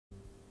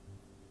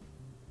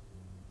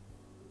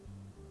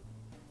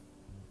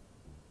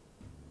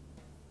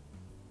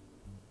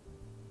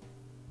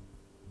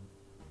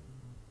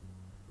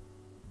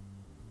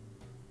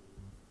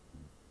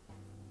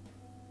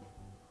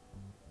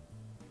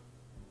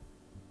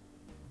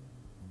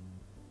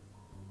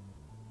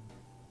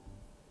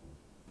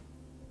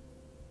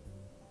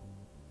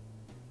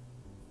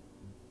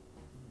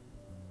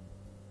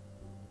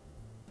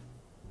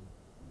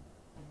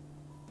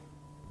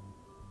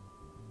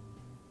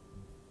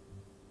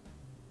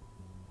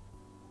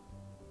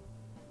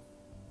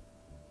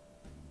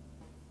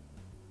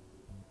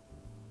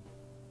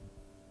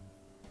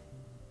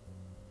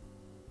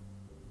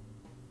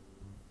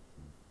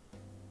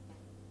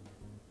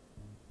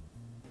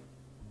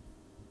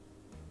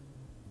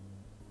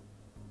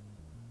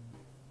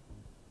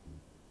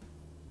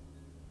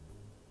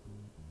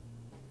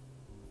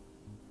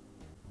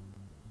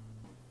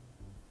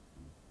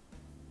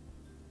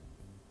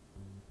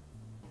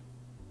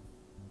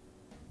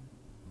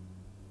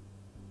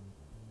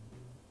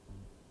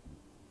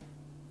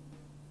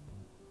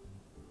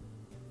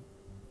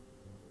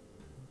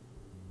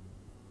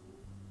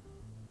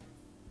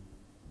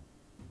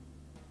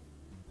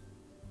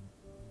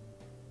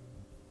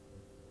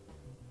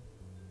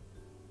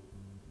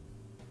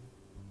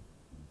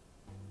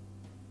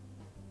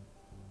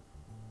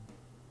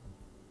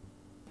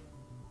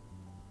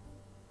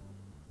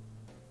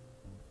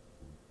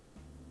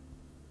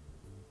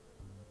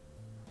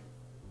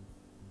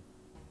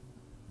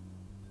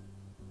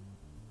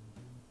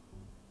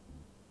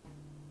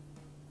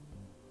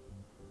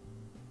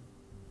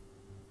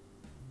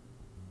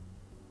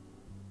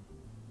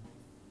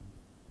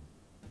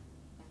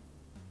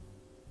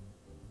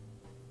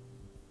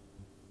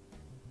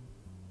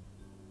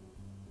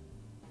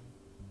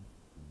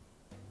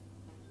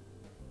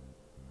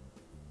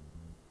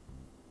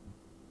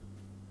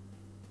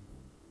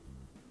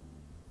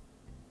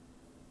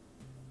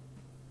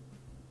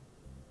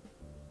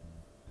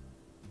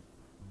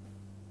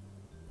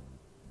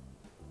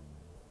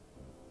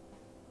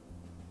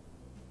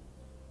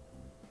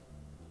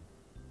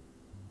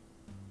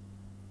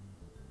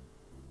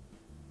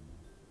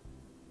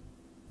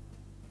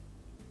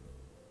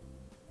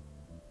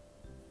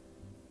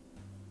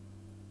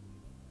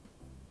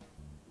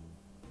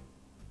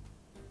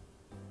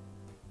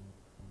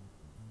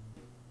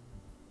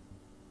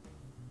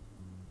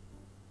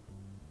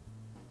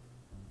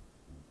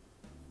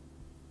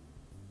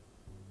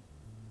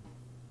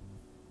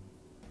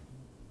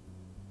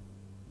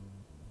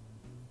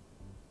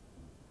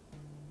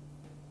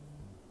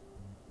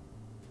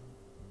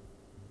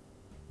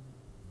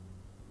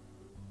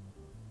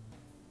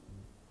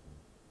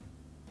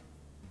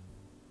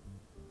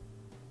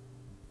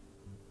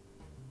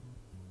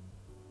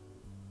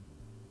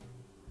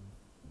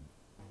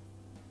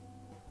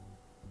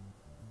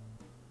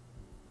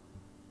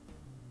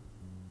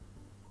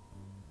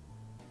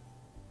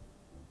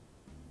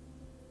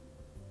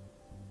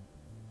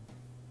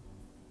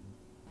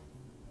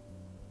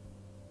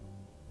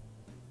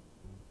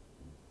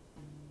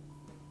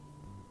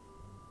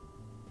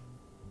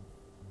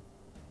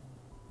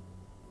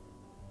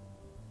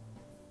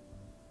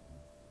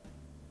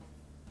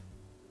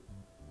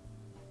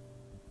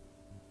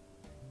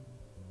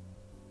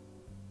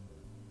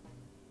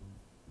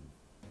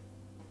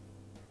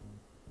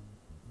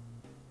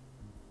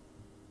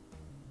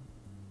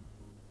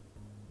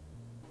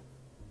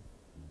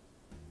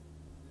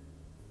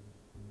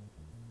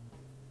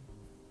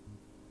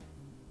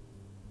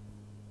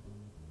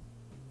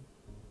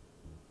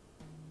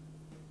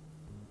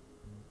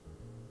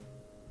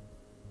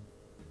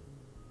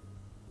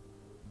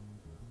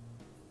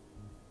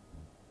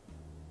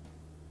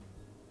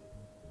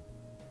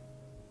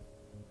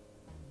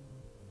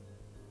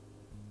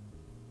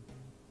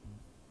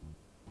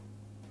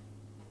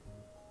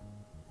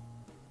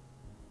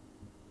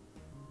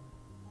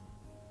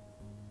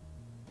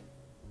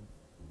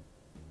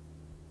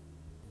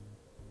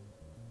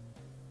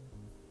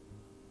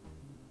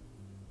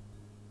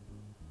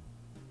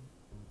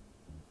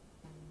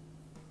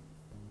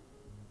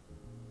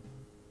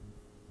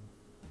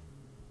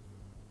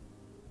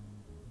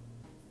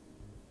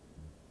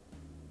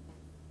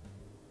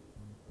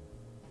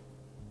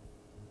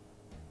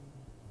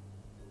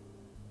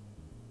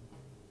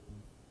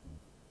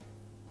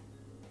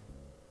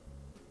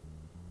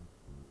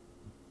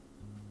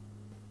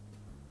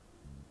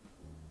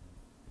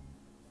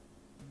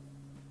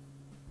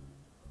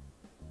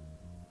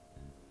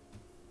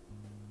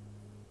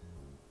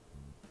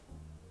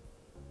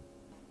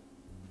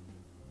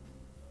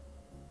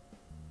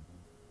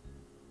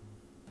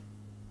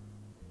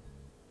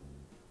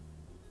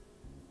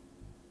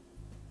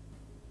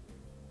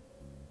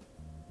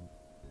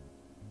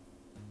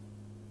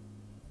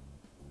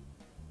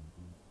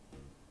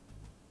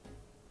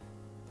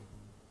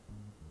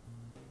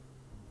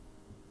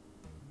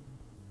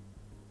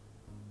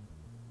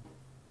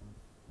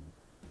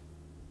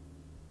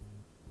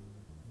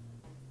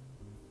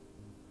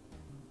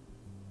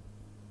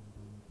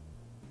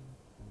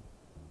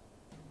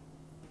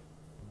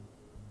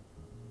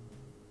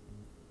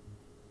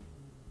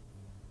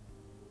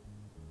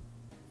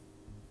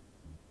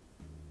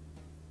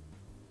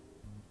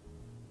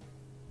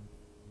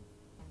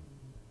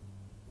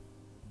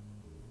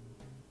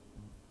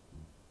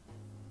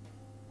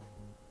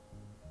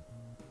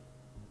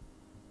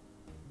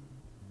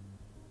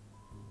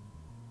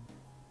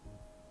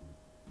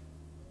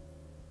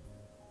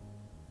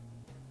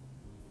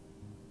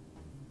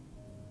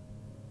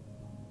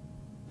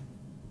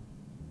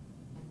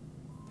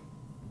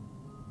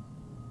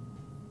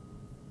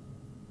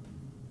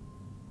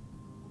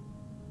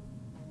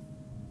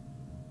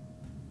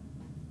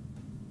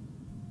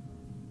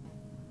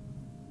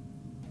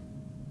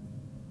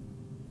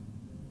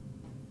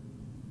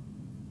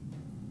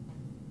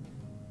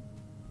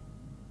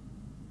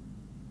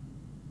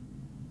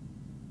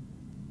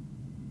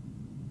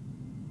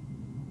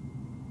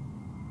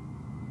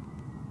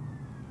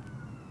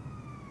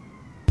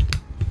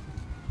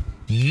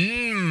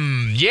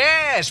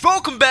Yes!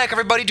 Welcome back,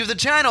 everybody, to the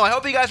channel. I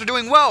hope you guys are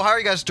doing well. How are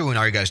you guys doing?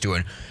 How are you guys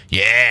doing?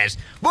 Yes!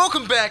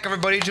 Welcome back,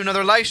 everybody, to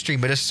another live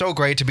stream. It is so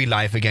great to be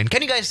live again.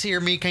 Can you guys hear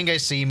me? Can you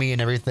guys see me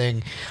and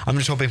everything? I'm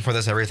just hoping for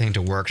this everything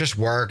to work. Just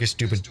work is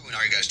stupid. How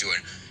are you guys doing?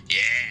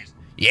 Yes!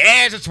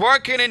 Yes, it's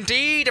working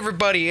indeed,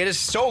 everybody. It is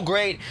so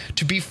great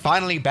to be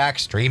finally back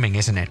streaming,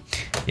 isn't it?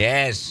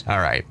 Yes. All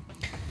right.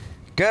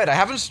 Good. I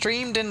haven't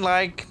streamed in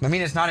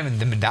it's not even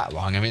been that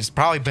long. I mean, it's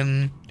probably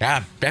been,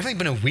 definitely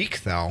been a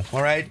week though.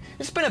 All right.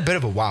 It's been a bit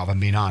of a while, if I'm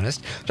being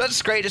honest. So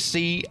that's great to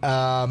see.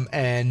 Yeah,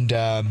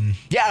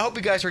 I hope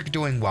you guys are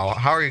doing well.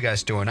 How are you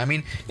guys doing? I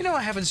mean, you know,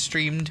 I haven't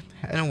streamed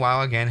in a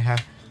while again.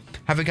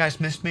 Have you guys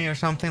missed me or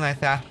something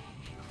like that?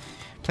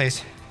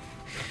 Please.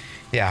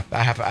 Yeah,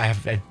 I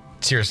have,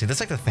 seriously,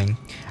 that's like the thing.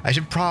 I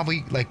should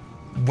probably,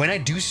 when I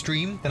do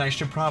stream, then I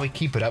should probably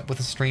keep it up with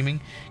the streaming.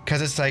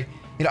 Because it's like,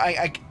 you know,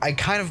 I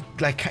kind of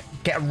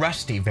get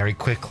rusty very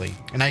quickly,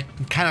 and I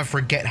kind of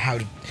forget how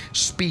to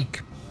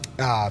speak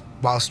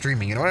while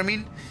streaming. You know what I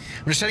mean?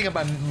 I'm just setting up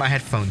my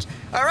headphones.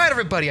 All right,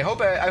 everybody. I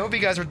hope you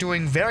guys are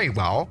doing very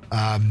well.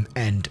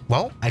 And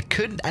well, I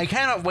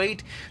cannot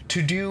wait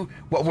to do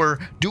what we're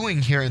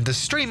doing here in the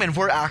stream, and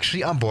we're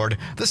actually on board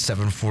the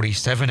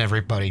 747.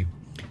 Everybody,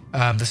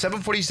 the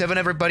 747.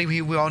 Everybody,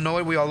 we all know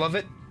it. We all love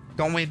it.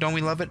 Don't we? Don't we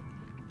love it?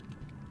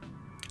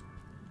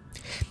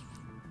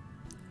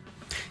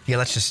 Yeah,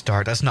 let's just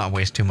start. Let's not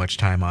waste too much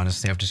time,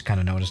 honestly. I've just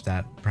kind of noticed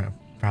that.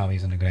 Probably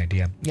isn't a good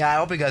idea. Yeah, I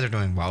hope you guys are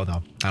doing well,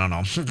 though. I don't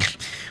know.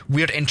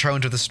 Weird intro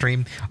into the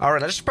stream. All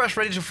right, let's press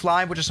ready to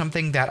fly, which is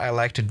something that I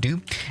like to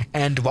do.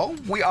 And, well,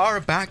 we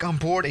are back on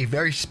board a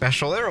very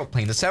special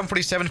aeroplane. The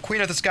 747 Queen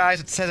of the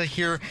Skies. It says it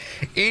here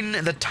in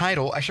the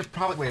title. I should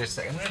probably... Wait a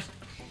second. I'm going to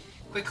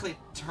quickly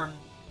turn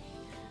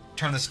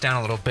this down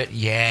a little bit.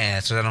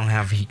 Yeah, so I don't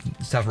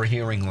suffer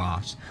hearing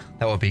loss.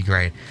 That would be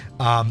great.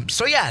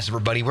 So yes,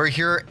 everybody, we're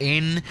here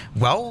in,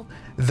 well,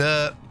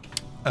 we're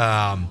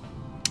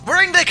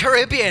in the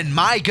Caribbean.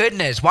 My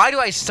goodness, why do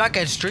I suck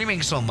at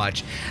streaming so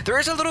much? There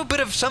is a little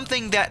bit of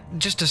something that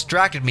just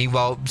distracted me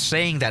while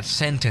saying that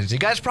sentence. You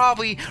guys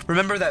probably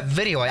remember that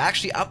video I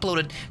actually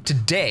uploaded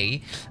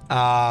today,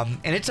 and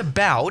it's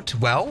about,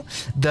 well,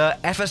 the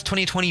FS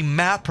 2020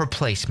 map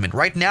replacement.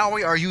 Right now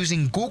we are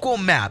using Google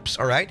Maps,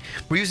 all right?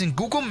 We're using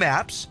Google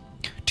Maps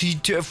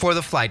for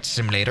the flight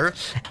simulator,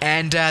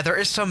 and there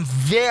is some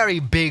very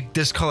big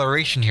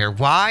discoloration here.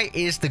 Why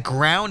is the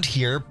ground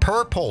here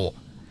purple?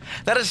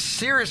 That is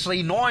seriously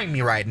annoying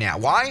me right now.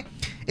 Why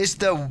is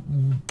the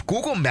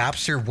Google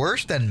Maps here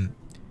worse than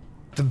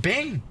the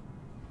Bing?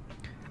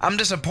 I'm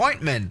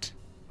disappointment.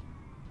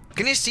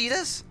 Can you see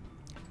this?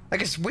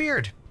 Like, it's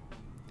weird.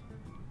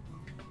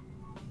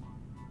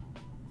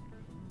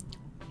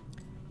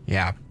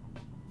 Yeah.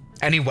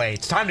 Anyway,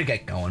 it's time to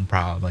get going,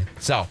 probably.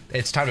 So,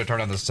 it's time to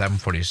turn on the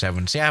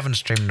 747. See, I haven't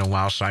streamed in a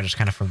while, so I just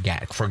kind of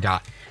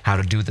forgot how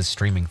to do the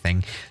streaming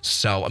thing.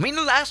 So, I mean,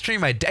 the last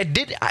stream I did,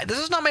 this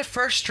is not my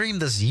first stream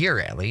this year,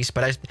 at least,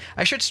 but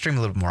I should stream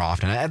a little more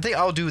often. I think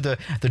I'll do the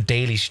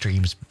daily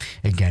streams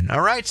again.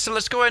 All right, so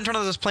let's go ahead and turn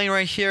on this plane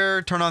right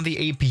here. Turn on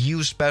the APU,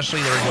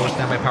 especially. There we go,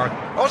 standby power.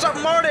 Oh, what's up,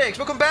 Mardix?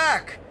 Welcome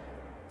back.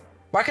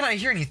 Why can't I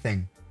hear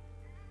anything?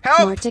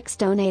 Help! Mardix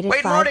donated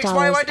Wait, Mardix,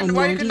 why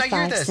couldn't I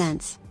hear this?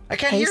 $5.95. I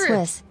can't hey hear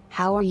Swiss, it.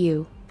 How are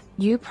you?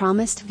 You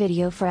promised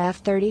video for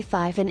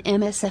F-35 and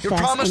MSFS, You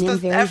promised and I'm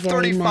the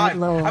very mad F-35.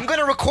 lol. I'm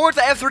gonna record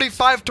the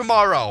F-35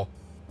 tomorrow.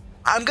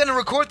 I'm gonna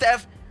record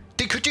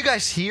the Could you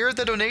guys hear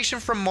the donation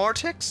from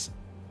Mortix?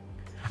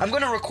 I'm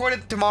gonna record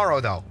it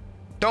tomorrow, though.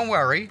 Don't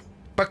worry.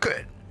 But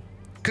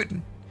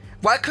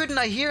why couldn't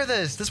I hear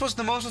this? This was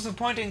the most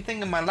disappointing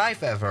thing in my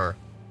life ever.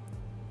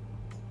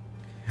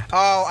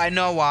 Oh, I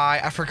know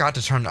why. I forgot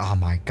to turn... Oh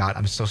my god,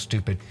 I'm so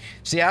stupid.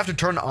 See, I have to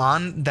turn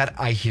on that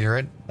I hear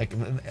it, like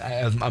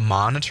a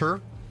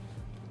monitor,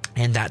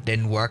 and that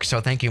didn't work. So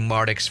thank you,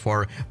 Mardix,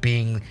 for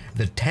being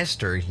the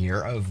tester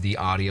here of the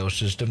audio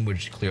system,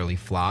 which is clearly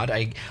flawed.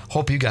 I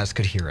hope you guys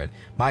could hear it.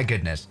 My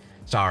goodness.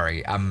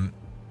 Sorry.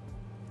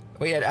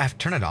 Wait, I have to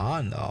turn it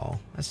on, though.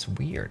 That's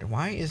weird.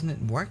 Why isn't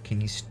it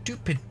working, you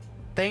stupid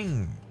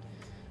thing?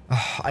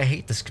 Oh, I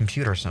hate this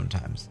computer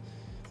sometimes.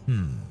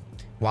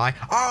 Why?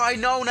 Oh, I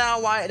know now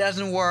why it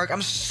doesn't work.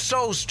 I'm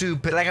so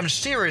stupid. Like, I'm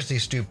seriously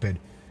stupid.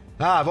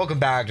 Welcome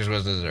back to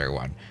Swiss,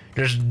 everyone.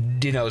 Just,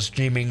 you know,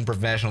 streaming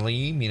professionally,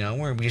 you know,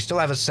 where we still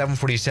have a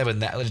 747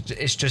 that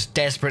is just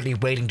desperately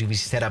waiting to be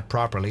set up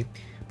properly.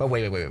 But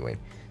wait.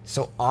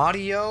 So,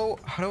 audio,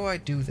 how do I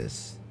do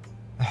this?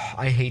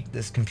 I hate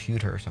this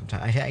computer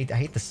sometimes. I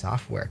hate the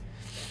software.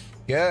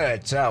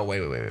 Good. So,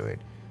 wait.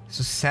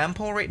 So,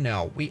 sample right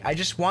now. I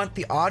just want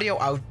the audio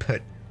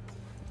output.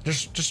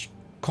 Just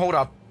hold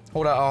up.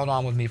 Hold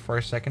on with me for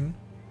a second.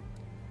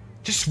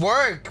 Just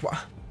work.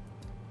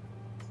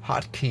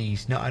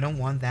 Hotkeys. No, I don't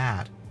want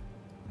that.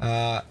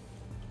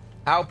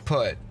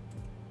 Output.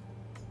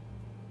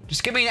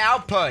 Just give me an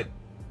output.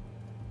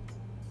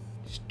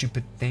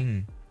 Stupid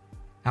thing.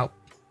 Oh.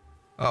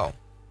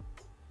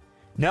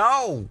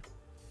 No.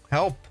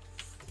 Help.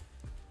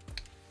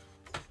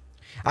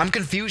 I'm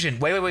confusion.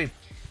 Wait.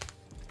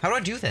 How do I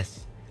do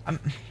this?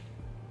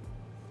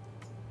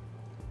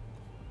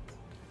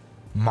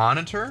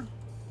 Monitor?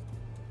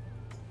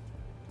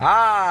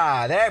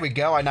 Ah, there we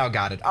go. I now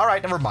got it. All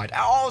right, never mind.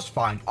 All is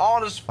fine.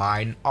 All is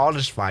fine. All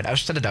is fine. I've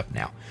set it up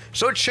now.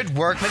 So it should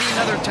work. Maybe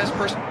another test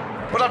person.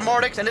 What up,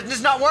 Mordix? And it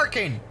is not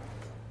working.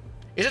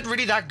 Is it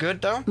really that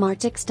good, though?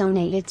 Martix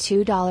donated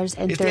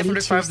 $2.32. Is the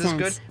F-35 this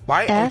good?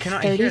 Why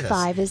cannot I hear this?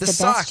 F-35 is This the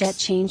sucks. best jet.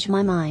 Changed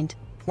my mind.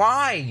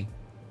 Why?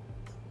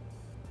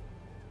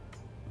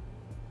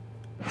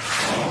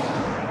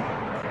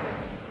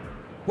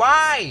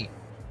 Why?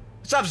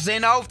 What's up,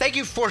 Zeno? Thank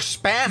you for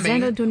spamming.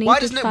 Zeno donated Why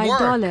doesn't it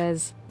work?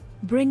 $5.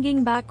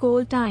 Bringing back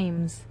old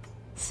times.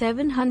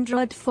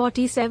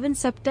 747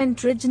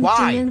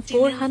 septentrigentillion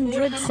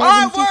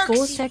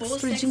 474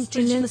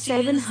 sextrigentillion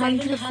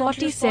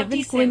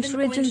 747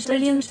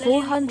 quintrigentillion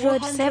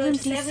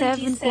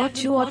 477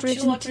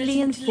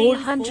 quatuortrigentillion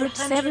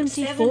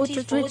 474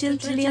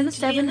 tetrigentillion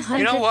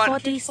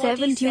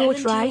 747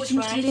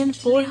 duotrigentillion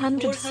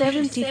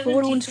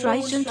 474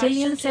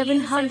 untrigentillion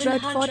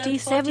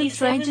 747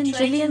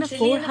 trigentillion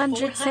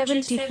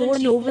 474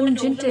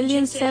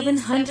 novemgentillion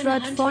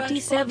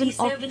 747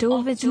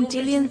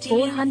 octovigentillion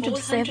 474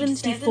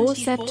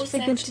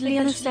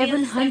 septvigentillion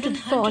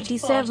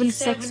 747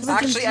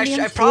 sexvigentillion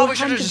I probably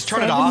should have just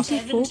turned it off.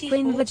 474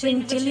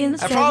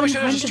 quinvigentillion I probably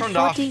should have just turned it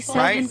off, 747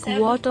 right?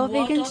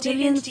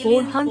 quatovigentillion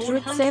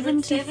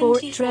 474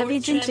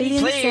 trevigentillion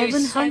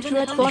Please.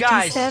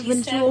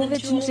 747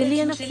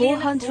 duovigentillion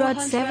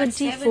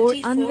 474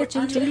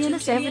 unvigentillion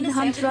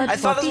 747 I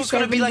thought this was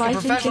gonna be like a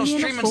professional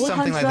stream and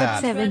something like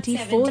that.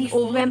 474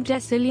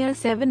 ovemdecillion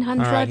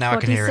Alright, now I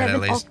can hear it at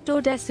 747 least.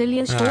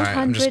 octodecillion Alright,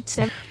 I'm just-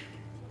 407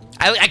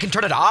 I can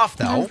turn it off,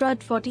 though.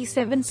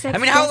 147 I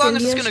mean, how long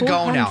is this gonna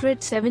go now?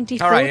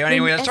 Alright,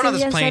 anyway, let's turn on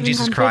this plane,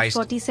 Jesus Christ.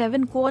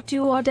 47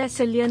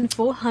 quatuordecillion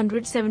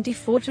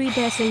 474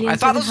 tridecillion I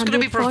thought this was gonna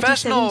be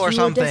professional or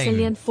something.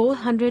 Decillion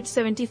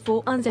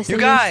 474 undecillion You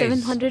guys.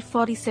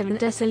 747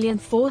 decillion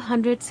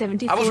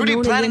 474 I was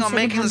really planning on nonillion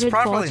making this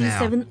properly now.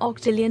 747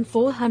 octillion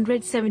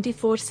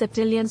 474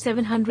 septillion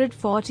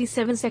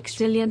 747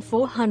 sextillion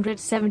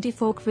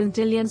 474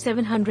 quintillion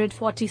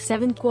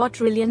 747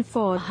 quadrillion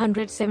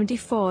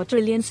 474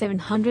 trillion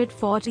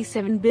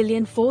 747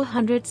 billion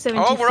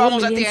 474 Oh, we're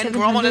almost at the end.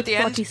 We're almost at the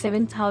end.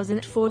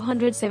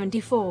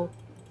 747,474.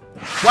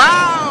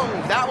 Wow!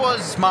 That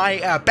was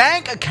my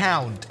bank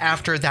account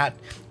after that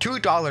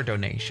 $2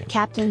 donation.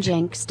 Captain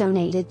Jenks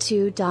donated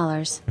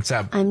 $2. What's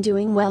up? I'm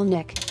doing well,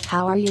 Nick.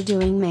 How are you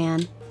doing,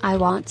 man? I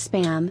want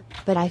spam,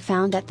 but I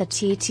found that the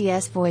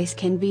TTS voice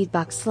can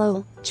beatbox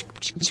slow.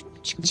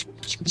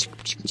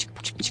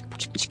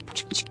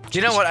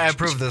 You know what? I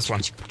approve this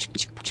one.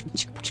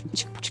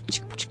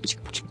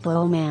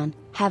 Whoa, man.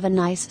 Have a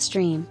nice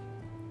stream.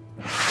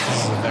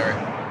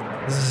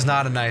 This is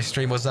not a nice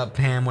stream. What's up,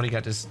 Pam? What do you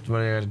got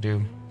to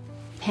do?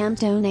 Pam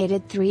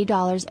donated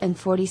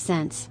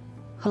 $3.40.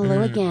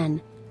 Hello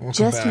again. Welcome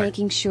Just back.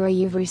 making sure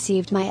you've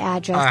received my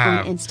address I on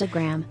have.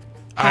 Instagram.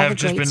 I Have have a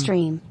just great been-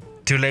 stream.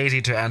 Too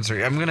lazy to answer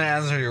you. I'm gonna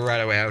answer you right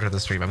away after the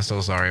stream. I'm so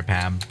sorry,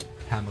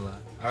 Pamela.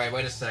 All right,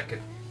 wait a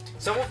second.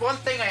 So one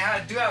thing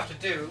I do have to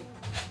do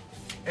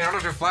in order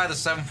to fly the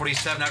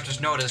 747, I've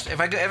just noticed if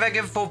I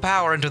give full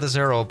power into this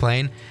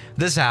aeroplane,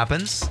 this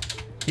happens.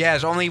 Yeah,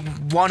 it's only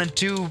 1 and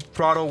 2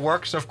 throttle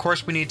works. So of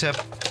course we need to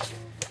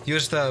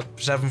use the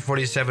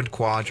 747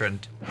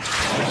 quadrant.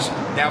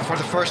 Now for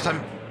the first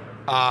time.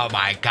 Oh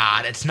my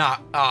God! It's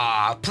not.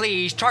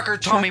 Please, Trucker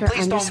Tommy, Trucker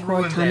please don't underscore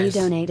ruin Tommy this.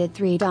 donated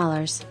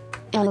 $3.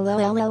 I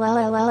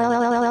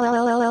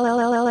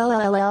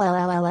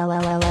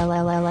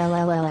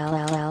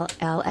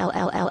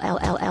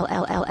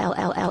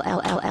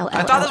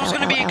thought this was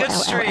gonna be a good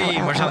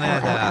stream or something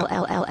like that.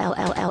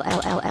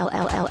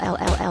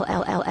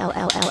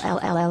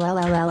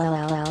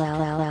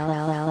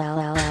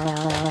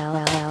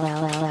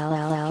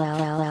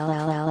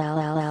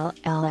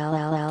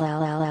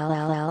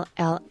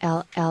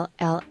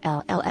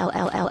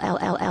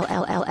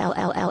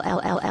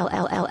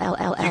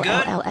 You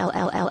good?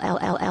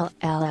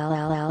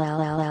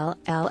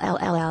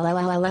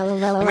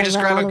 Let me just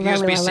grab a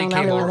USB-C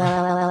cable.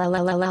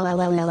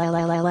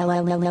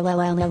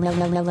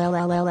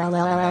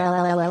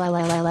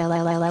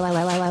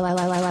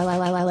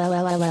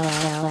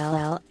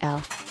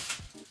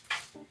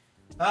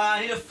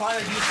 I need to find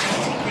a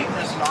USB-C cable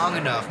that's long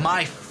enough.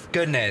 My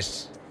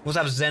goodness. What's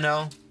up,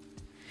 Zeno?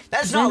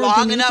 That's not Zeno long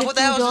donated enough. What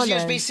the hell is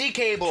this $2. USB-C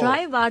cable?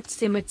 Try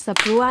VATSIM, it's a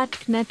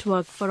ProAct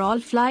network for all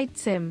flight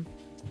sim.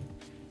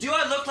 Do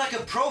I look like a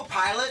pro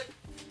pilot?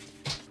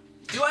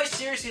 Do I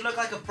seriously look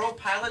like a pro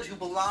pilot who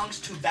belongs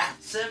to that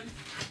sim?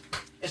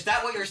 Is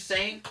that what you're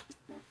saying?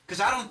 Because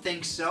I don't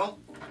think so.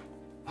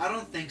 I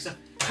don't think so.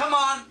 Come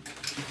on!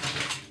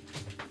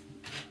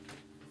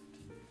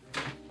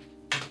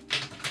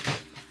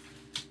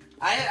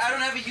 I don't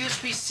have a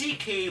USB-C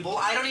cable.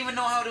 I don't even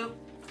know how to...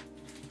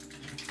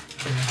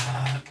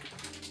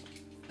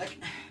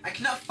 I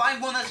cannot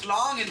find one that's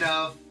long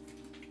enough.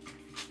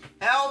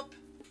 Help!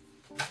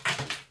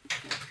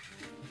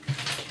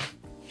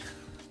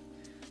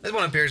 This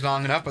one appears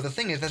long enough, but the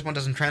thing is, this one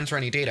doesn't transfer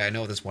any data. I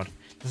know this one.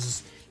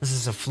 This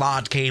is a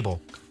flawed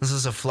cable. This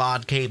is a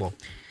flawed cable.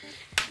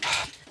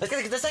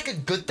 That's like a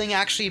good thing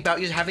actually about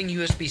you having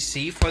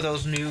USB-C for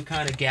those new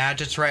kind of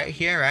gadgets right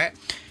here, right?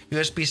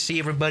 USB-C,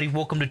 everybody,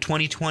 welcome to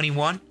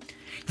 2021.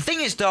 The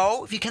thing is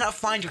though, if you cannot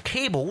find your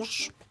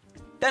cables,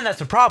 then that's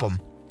a problem.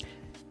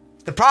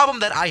 The problem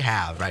that I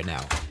have right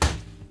now.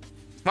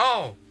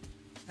 Oh!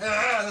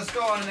 Let's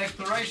go on an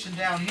exploration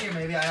down here.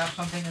 Maybe I have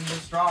something in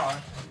this drawer.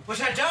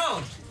 Which I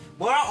don't!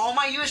 Where are all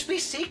my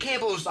USB-C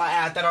cables I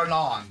had that are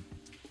long?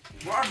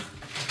 Where?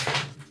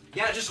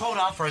 Yeah, just hold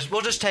on first.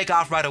 We'll just take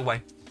off right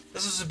away.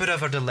 This is a bit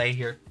of a delay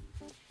here.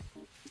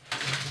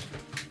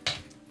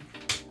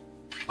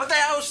 What the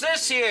hell is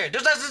this here?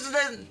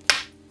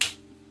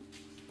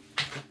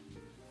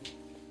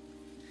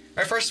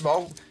 Alright, first of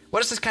all,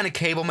 what is this kind of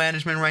cable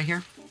management right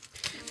here?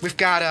 We've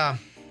got, I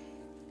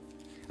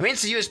mean,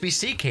 it's a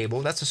USB-C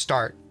cable. That's a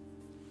start.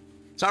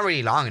 It's not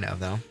really long enough,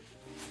 though.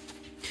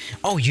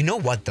 Oh, you know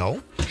what,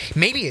 though?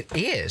 Maybe it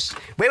is.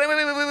 Wait. And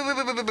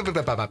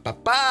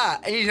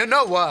you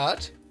know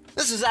what?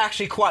 This is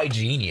actually quite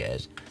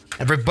genius.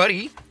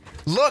 Everybody,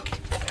 look.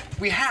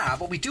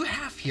 What we do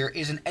have here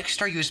is an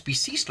extra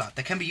USB-C slot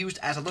that can be used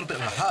as a little bit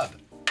of a hub.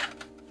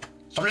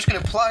 So I'm just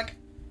going to plug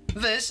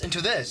this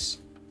into this.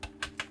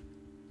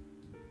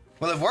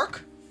 Will it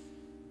work?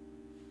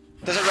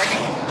 Does it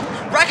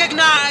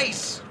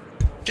recognize?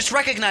 Just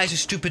recognize, you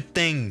stupid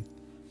thing.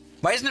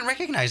 Why isn't it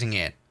recognizing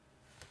it?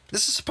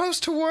 This is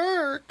supposed to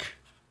work.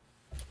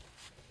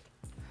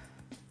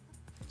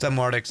 What's up,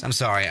 Mordix? I'm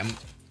sorry.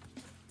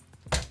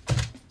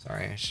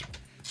 Sorry.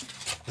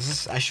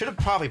 I should have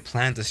probably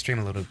planned the stream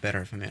a little bit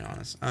better, if I'm being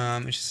honest.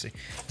 Let's just see.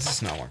 This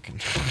is not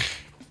working.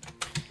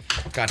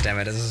 God damn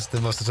it! This is the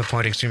most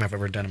disappointing stream I've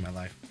ever done in my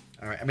life.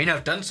 All right. I mean,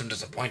 I've done some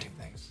disappointing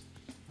things.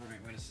 All right.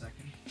 Wait a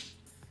second.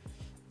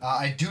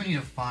 I do need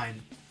to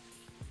find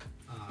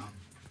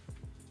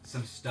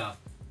some stuff.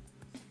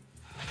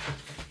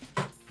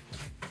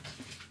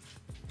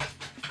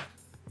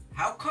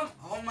 How come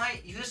all my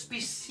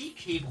USB-C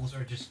cables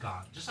are just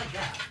gone? Just like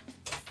that.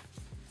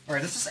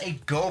 Alright, this is a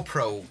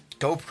GoPro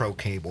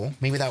cable.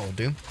 Maybe that will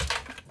do.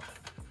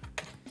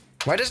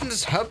 Why doesn't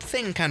this hub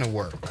thing kind of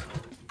work?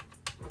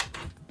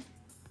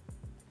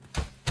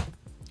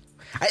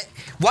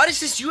 What is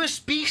this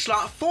USB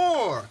slot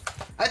for?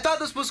 I thought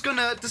this was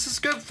this is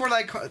good for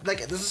like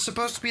this is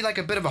supposed to be like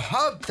a bit of a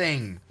hub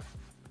thing.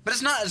 But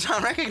it's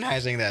not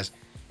recognizing this.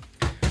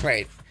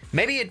 Right.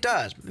 Maybe it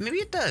does. Maybe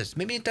it does.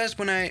 Maybe it does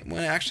when I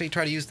actually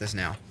try to use this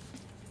now.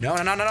 No,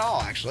 not at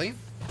all, actually.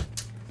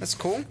 That's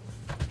cool.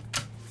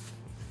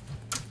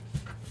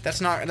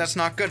 That's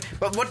not good.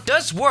 But what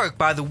does work,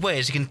 by the way,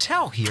 as you can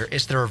tell here,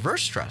 is the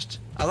reverse thrust.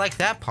 I like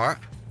that part.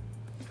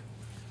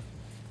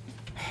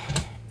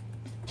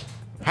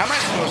 How am I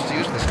supposed to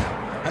use this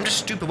now? I'm just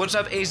stupid. What's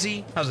up, AZ?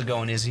 How's it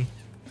going, Izzy?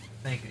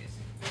 Thank you,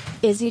 Izzy.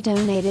 Izzy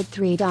donated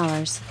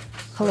 $3.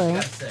 Hello,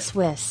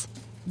 Swiss.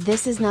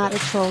 This is not a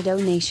troll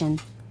donation.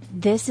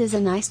 This is a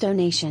nice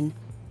donation.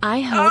 I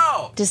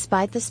hope,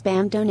 despite the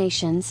spam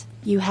donations,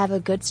 you have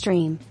a good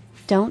stream.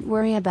 Don't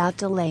worry about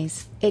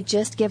delays. It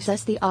just gives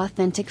us the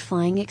authentic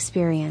flying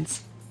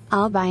experience.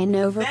 I'll buy an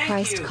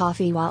overpriced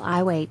coffee while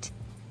I wait.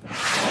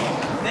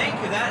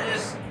 Thank you.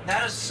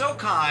 That is so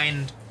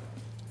kind.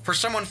 For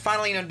someone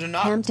finally to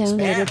not Pam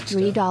donated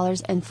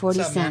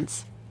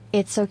 $3.40.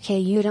 It's okay,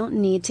 you don't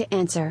need to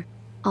answer.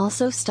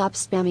 Also, stop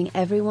spamming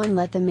everyone.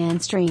 Let the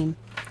man stream.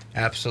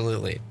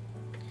 Absolutely.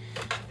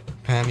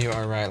 Pam, you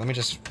are right. Let me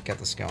just get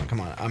this going. Come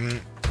on.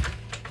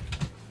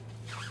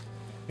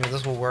 You know,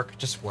 this will work.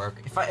 Just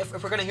work.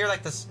 If we're gonna hear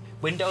like this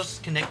Windows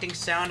connecting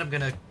sound, I'm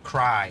gonna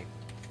cry.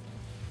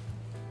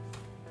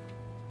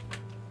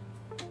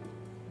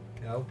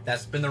 No,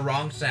 that's been the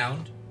wrong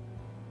sound.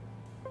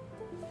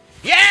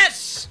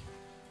 Yes!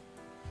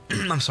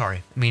 I'm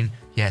sorry. I mean,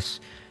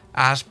 yes.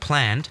 As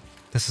planned,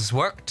 this has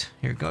worked.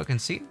 Here we go. You can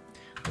see.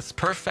 It's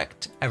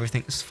perfect.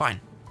 Everything is fine.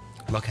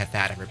 Look at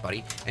that,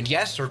 everybody. And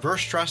yes,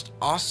 reverse thrust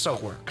also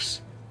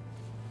works.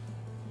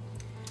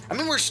 I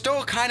mean, we're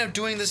still kind of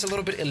doing this a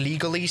little bit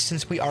illegally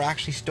since we are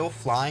actually still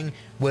flying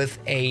with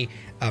a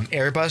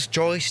Airbus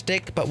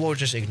joystick, but we'll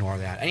just ignore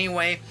that.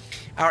 Anyway,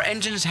 our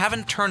engines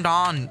haven't turned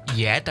on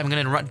yet. I'm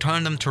going to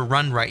turn them to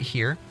run right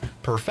here.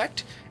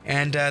 Perfect.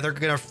 And they're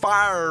going to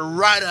fire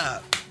right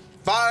up.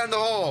 Fire in the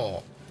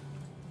hole.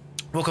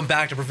 Welcome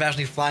back to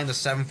professionally flying the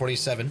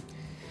 747.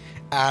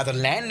 The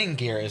landing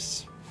gear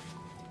is...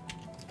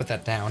 Let's put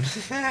that down.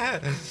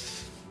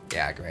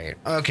 Yeah, great.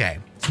 Okay.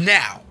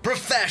 Now,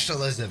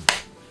 professionalism.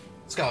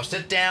 Let's go.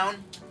 Sit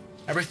down.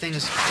 Everything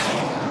is...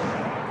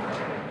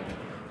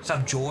 What's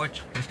up,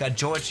 George? We've got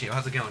George here.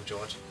 How's it going,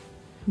 George?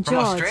 From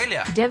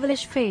Australia.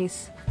 Devilish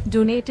Face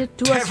donated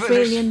 $2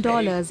 Australian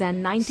dollars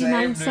and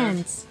 99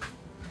 cents.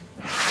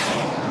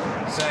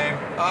 Same.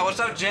 What's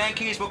up,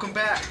 Jankies? Welcome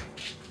back.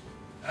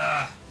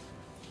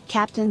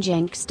 Captain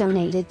Jenks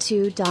donated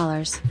 $2.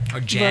 Or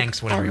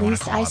Janks, whatever you want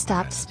to call it. At least I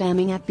stopped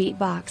spamming at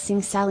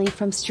Beatboxing Sally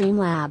from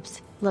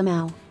Streamlabs.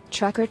 Lamau.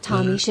 Trucker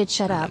Tommy should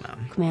shut up,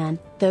 man.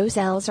 Those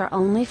L's are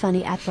only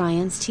funny at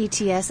Brian's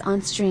TTS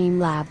on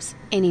Streamlabs.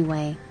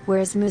 Anyway,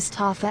 where's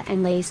Mustafa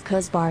and Lace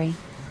Kuzbari?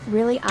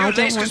 Really, Dude, I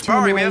don't want to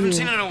annoy we haven't you.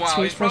 seen him in a while.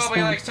 Sweet He's probably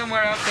Frisbee. like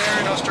somewhere out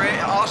there in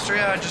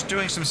Austria, just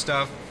doing some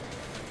stuff.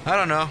 I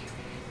don't know.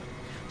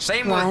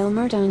 Same with...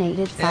 Wilmer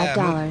donated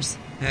 $5.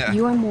 Yeah.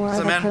 You are more What's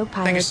of up, a man?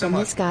 co-pilot Thank you so than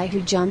much. this guy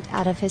who jumped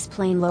out of his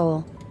plane,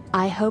 lol.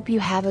 I hope you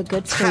have a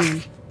good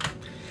stream.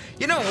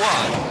 You know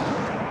what?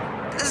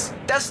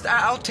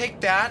 I'll take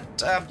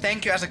that.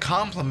 Thank you as a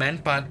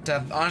compliment, but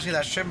honestly,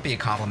 that shouldn't be a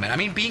compliment. I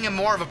mean, being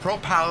more of a pro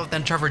pilot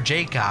than Trevor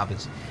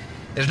Jacobs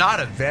is not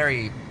a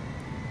very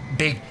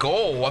big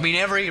goal. I mean,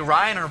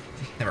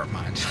 never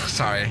mind.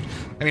 Sorry.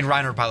 I mean,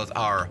 Reiner pilots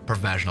are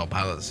professional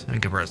pilots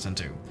in comparison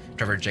to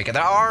Trevor Jacobs.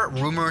 There are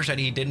rumors that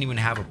he didn't even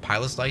have a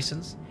pilot's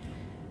license.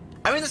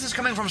 I mean, this is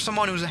coming from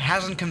someone who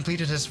hasn't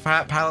completed his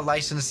pilot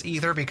license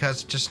either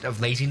because just of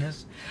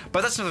laziness.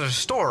 But that's another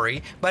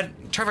story.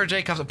 But Trevor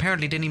Jacobs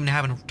apparently didn't even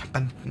have a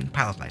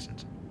pilot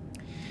license.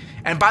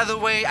 And by the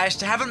way,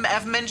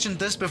 I've mentioned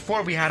this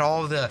before. We had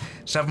all the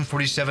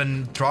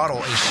 747 throttle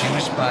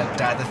issues, but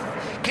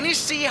can you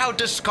see how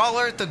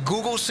discolored the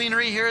Google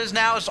scenery here is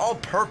now? It's all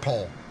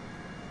purple.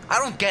 I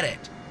don't get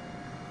it.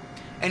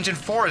 Engine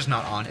 4 is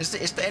not on. Is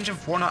the engine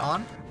 4 not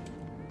on?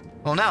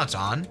 Well, now it's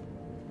on.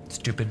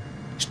 Stupid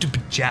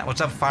chat.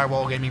 What's up,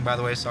 Firewall Gaming, by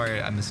the way?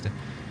 Sorry, I missed it.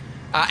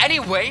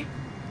 Anyway,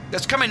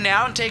 let's come in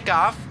now and take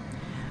off.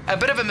 A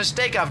bit of a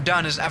mistake I've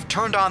done is I've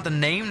turned on the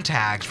name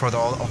tags for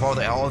all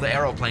the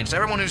aeroplanes. So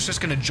everyone who's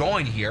just going to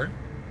join here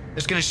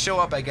is going to show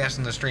up, I guess,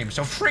 in the stream.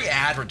 So free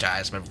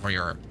advertisement for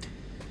your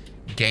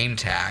game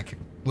tag,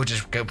 which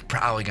is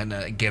probably going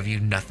to give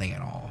you nothing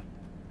at all.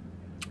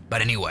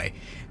 But anyway,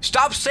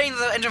 stop saying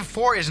that the engine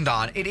 4 isn't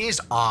on. It is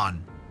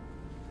on.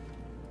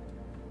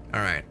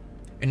 All right.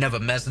 Enough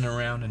of messing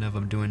around, enough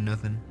of doing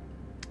nothing.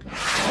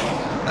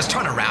 Let's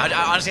turn around.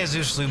 Honestly, let's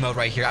do slew mode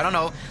right here. I don't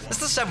know. This is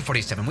the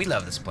 747. We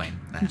love this plane.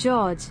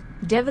 George,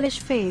 Devilish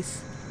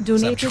Face,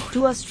 donated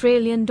 $2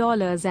 Australian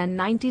and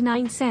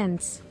 99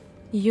 cents.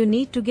 You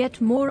need to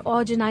get more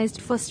organized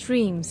for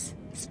streams.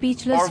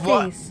 Speechless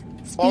face.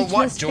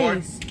 Speechless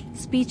face.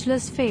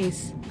 Speechless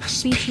face.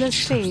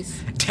 Speechless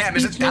face. Damn,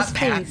 is it that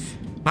bad?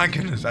 My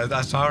goodness,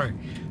 I'm sorry.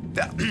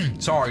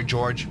 Sorry,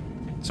 George.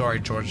 Sorry,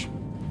 George.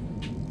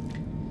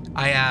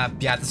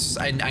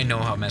 I know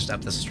how messed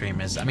up this stream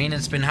is. I mean,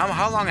 it's been,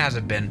 how long has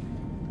it been?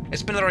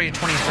 It's been already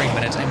 23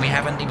 minutes and we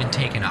haven't even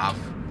taken off.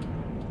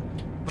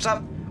 What's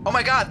up? Oh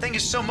my god, thank you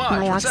so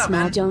much. What's up,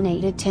 man?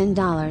 Donated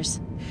 $10.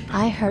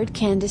 I heard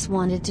Candace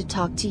wanted to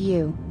talk to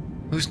you.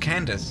 Who's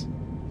Candace?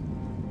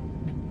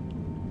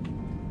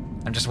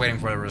 I'm just waiting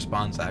for a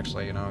response,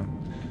 actually, you know.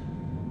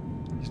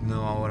 Just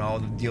know what all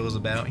the deal is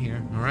about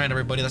here. Alright,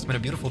 everybody, that's been a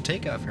beautiful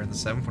takeoff here in the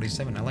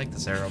 747. I like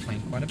this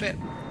aeroplane quite a bit.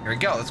 Here we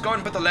go. Let's go ahead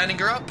and put the landing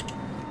gear up.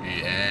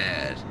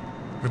 Yes.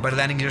 Everybody,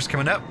 landing gear's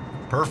coming up.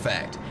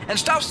 Perfect. And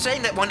stop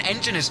saying that one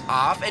engine is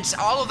off. It's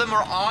all of them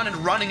are on and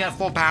running at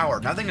full power.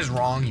 Nothing is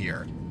wrong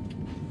here.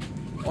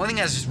 The only thing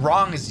that's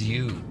wrong is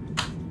you.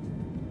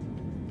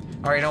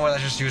 Alright, you know what?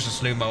 Let's just use the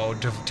slew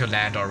mode to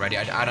land already.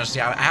 I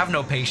honestly, I have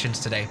no patience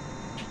today.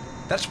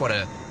 That's what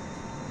a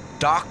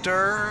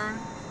doctor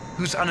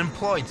who's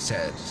unemployed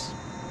says.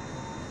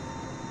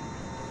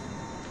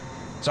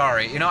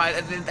 Sorry, you know,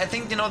 I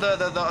think, you know,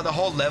 the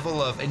whole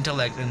level of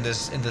intellect in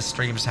the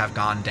streams have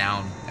gone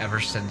down ever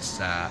since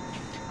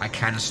I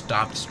kind of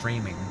stopped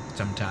streaming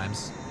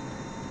sometimes.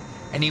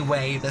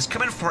 Anyway, let's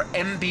come in for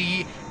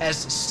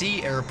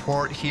MBSC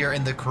Airport here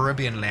in the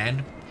Caribbean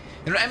land.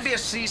 You know,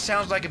 MBSC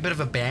sounds like a bit of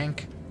a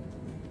bank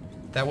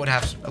that would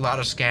have a lot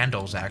of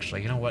scandals,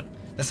 actually. You know what?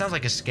 That sounds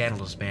like a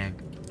scandalous bank.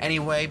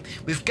 Anyway,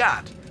 we've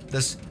got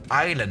this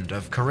island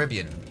of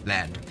Caribbean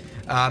land.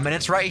 And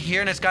it's right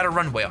here, and it's got a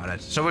runway on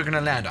it. So we're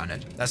gonna land on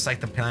it. That's like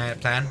the plan.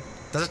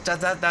 Does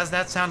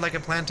that sound like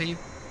a plan to you?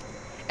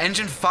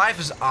 Engine 5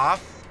 is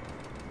off.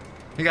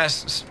 You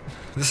guys,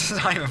 this is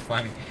not even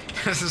funny.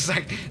 This is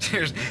like,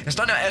 seriously, it's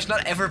not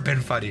ever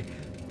been funny.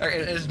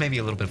 It is maybe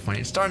a little bit funny.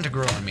 It's starting to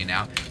grow on me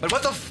now. But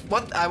what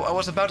I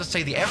was about to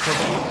say the F word,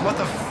 but what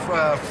the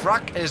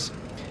fruck is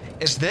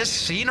this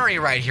scenery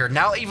right here?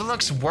 Now it even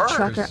looks worse.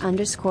 Trucker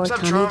underscore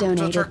Tommy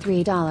donated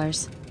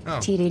 $3. Oh. I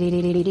thought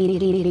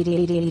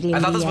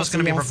this was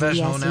going to be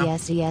professional now.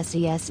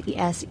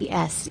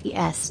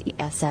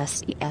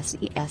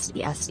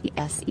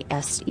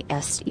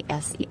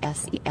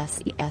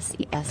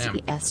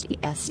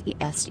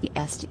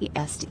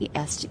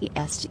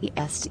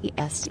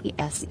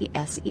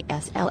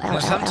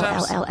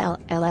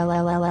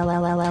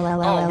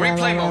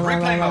 Replay mode.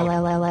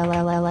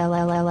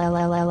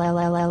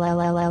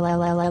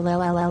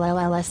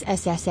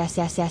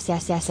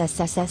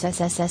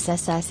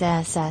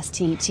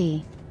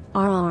 T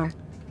R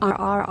R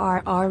R R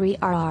R R E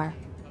R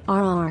R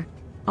R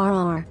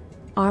R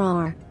R R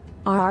R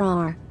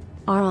R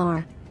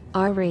R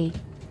R E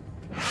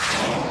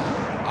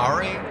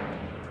Ari?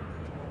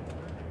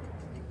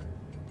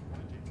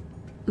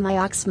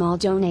 Myox Small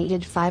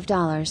donated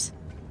 $5.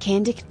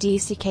 Candic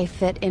DCK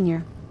fit in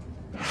your.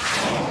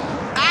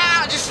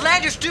 Ah! Just land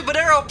Land your stupid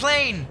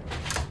aeroplane!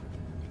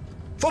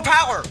 Full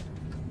power!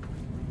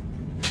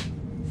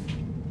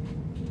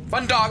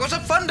 Fun dog, what's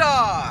up, fun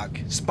dog?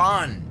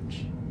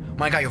 Sponge.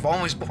 My God, you've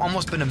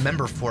almost been a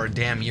member for a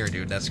damn year,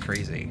 dude. That's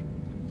crazy.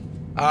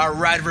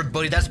 Alright,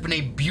 everybody, that's been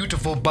a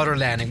beautiful butter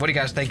landing. What do you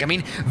guys think? I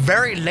mean,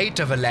 very late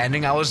of a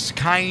landing. I was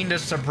kind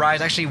of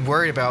surprised, actually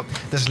worried about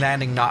this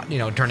landing not, you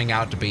know, turning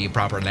out to be a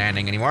proper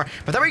landing anymore.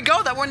 But there we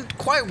go, that went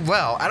quite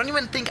well. I don't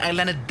even think I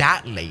landed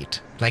that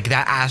late. Like,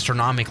 that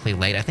astronomically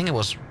late. I think it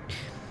was...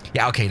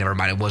 Yeah, okay, never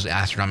mind. It was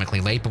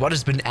astronomically late. But what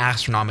has been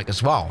astronomic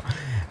as well?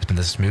 It's been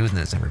the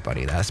smoothness,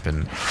 everybody. That's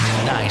been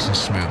nice and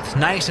smooth.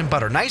 Nice and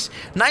butter. Nice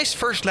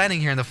first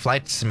landing here in the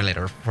flight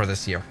simulator for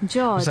this year.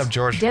 George, what's up,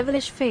 George?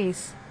 Devilish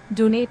Face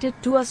donated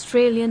 $2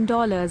 Australian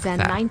and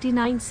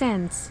 99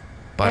 cents.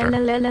 Butter.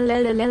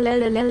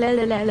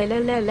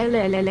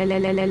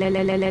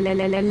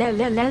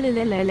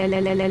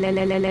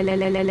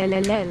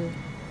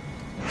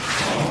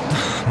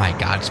 My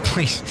God,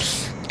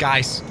 please.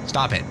 Guys,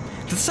 stop it.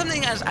 This is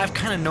something as I've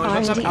kind of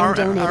noticed. RDM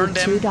donated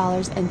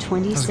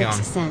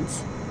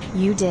 $2.26.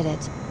 You did it.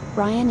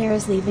 Ryanair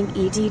is leaving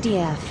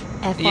EDDF,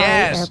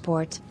 FRA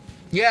Airport.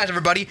 Yes,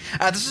 everybody.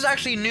 This is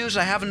actually news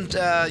I haven't,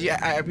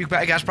 you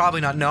guys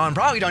probably not know and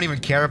probably don't even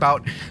care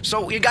about.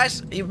 So you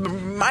guys, you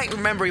might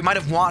remember, you might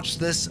have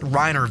watched this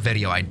Ryanair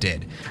video I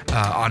did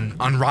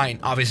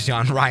obviously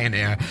on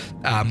Ryanair.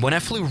 When I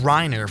flew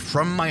Ryanair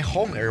from my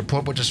home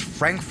airport, which is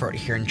Frankfurt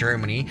here in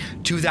Germany,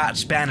 to that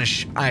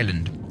Spanish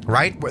island.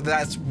 Right?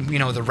 That's, you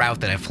know, the route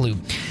that I flew.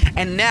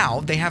 And now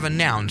they have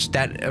announced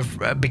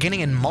that beginning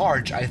in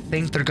March, I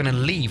think they're going to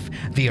leave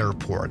the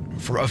airport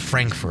of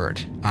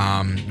Frankfurt,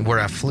 where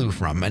I flew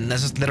from. And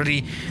this is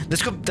literally,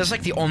 that's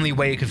like the only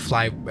way you could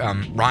fly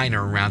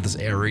Ryanair around this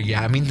area.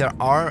 I mean, there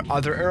are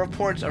other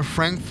airports of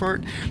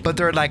Frankfurt, but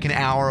they're like an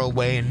hour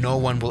away and no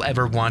one will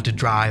ever want to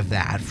drive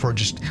that for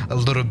just a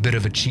little bit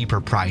of a cheaper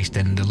price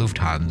than the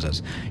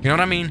Lufthansa's. You know what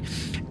I mean?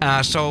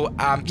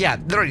 Yeah,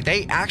 literally,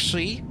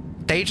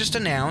 they just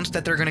announced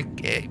that they're gonna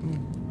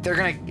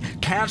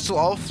cancel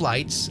all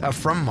flights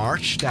from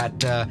March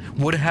that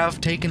would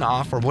have taken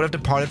off or would have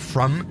departed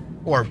from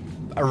or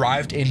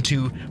arrived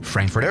into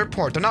Frankfurt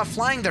Airport. They're not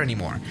flying there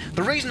anymore.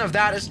 The reason of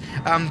that is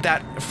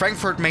that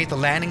Frankfurt made the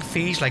landing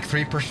fees like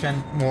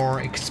 3%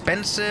 more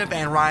expensive,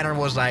 and Ryanair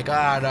was like,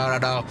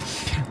 no,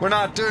 we're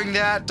not doing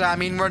that. I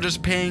mean, we're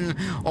just paying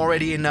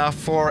already enough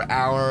for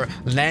our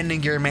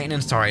landing gear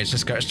maintenance. Sorry, it's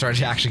just starting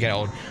to actually get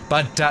old.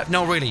 But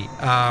no, really,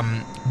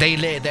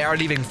 they are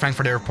leaving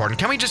Frankfurt Airport. And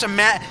can we just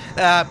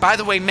by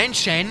the way,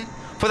 mention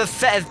for the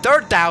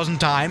 3,000th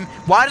time,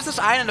 why does this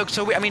island look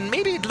so weird? I mean,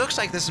 maybe it looks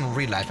like this in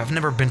real life. I've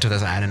never been to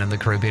this island in the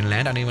Caribbean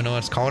land. I don't even know what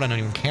it's called. I don't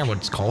even care what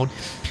it's called.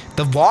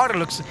 The water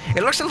looks a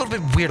little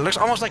bit weird. It looks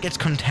almost like it's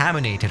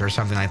contaminated or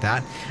something like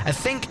that. I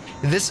think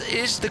this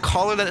is the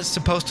color that it's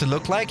supposed to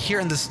look like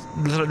here in this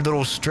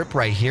little strip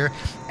right here.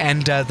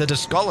 And the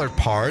discolored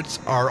parts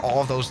are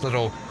all those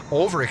little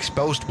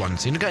overexposed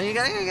ones. Yeah, you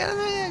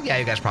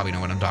guys probably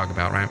know what I'm talking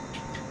about, right?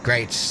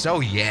 Great. So,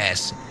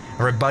 yes.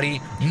 Everybody,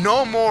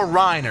 no more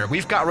Ryanair.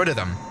 We've got rid of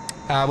them.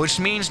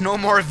 Which means no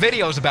more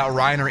videos about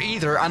Ryanair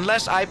either,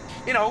 unless I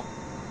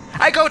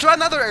go to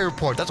another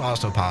airport. That's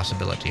also a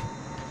possibility.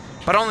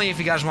 But only if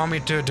you guys want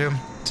me to do.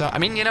 So, I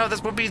mean, you know,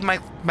 this would be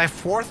my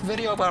fourth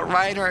video about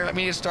Ryanair. I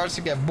mean, it starts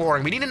to get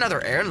boring. We need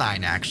another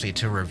airline, actually,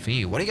 to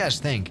review. What do you guys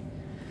think?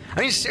 I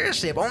mean,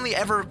 seriously, I've only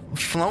ever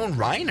flown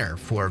Ryanair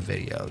for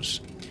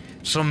videos.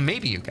 So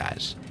maybe you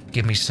guys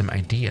give me some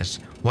ideas.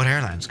 What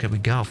airlines could we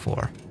go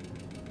for?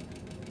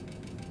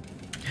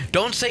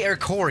 Don't say Air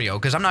Koryo,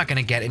 because I'm not going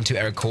to get into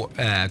Air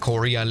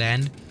Korea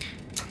land.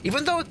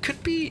 Even though it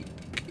could be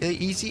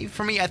easy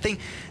for me. I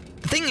think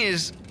the thing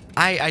is,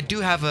 I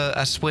do have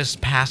a Swiss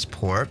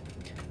passport.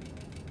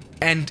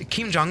 And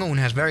Kim Jong-un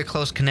has very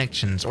close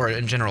connections, or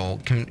in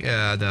general,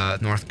 the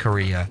North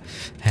Korea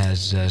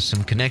has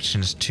some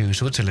connections to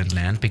Switzerland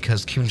land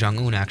because Kim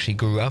Jong-un actually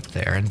grew up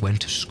there and went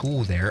to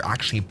school there,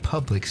 actually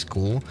public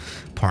school,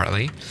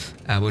 partly,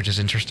 which is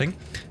interesting.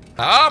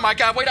 Oh my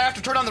God, wait, I have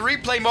to turn on the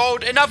replay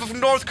mode. Enough of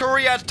North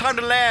Korea, it's time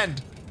to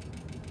land.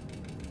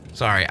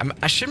 Sorry,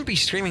 I shouldn't be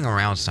screaming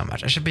around so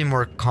much. I should be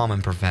more calm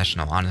and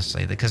professional,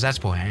 honestly, because that's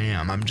who I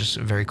am. I'm just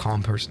a very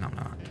calm person, I'm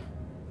not.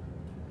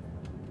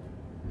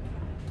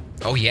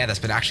 Oh yeah, that's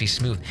been actually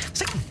smooth.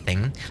 It's like the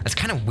thing that's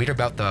kind of weird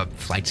about the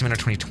Flight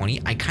Simulator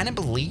 2020. I kind of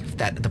believe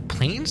that the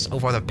planes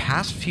over the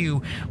past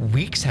few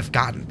weeks have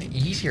gotten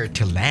easier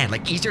to land,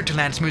 like easier to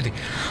land smoothly.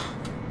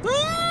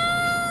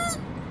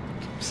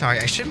 Sorry,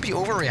 I shouldn't be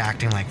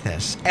overreacting like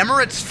this.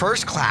 Emirates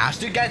first class,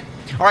 dude, guys.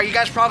 All right, you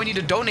guys probably need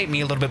to donate me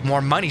a little bit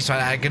more money so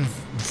I can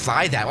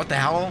fly that. What the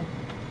hell?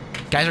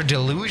 Guys are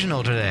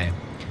delusional today.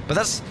 But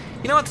that's,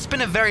 you know what? It's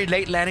been a very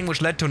late landing,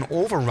 which led to an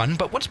overrun.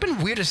 But what's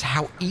been weird is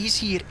how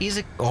easy it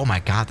is. Oh my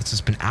God, this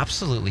has been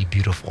absolutely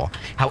beautiful.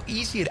 How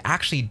easy it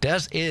actually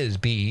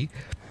be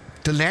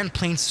to land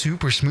planes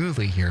super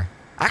smoothly here.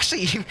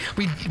 Actually,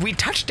 we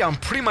touched down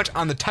pretty much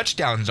on the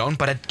touchdown zone,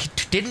 but I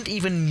didn't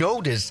even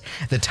notice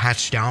the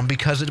touchdown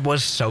because it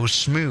was so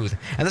smooth.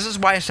 And this is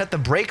why I set the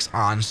brakes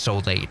on so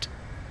late.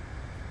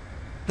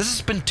 This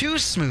has been too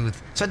smooth,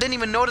 so I didn't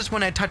even notice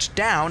when I touched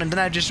down, and then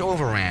I just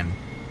overran.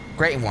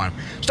 Great one.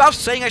 Stop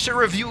saying I should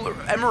review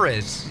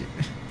Emirates.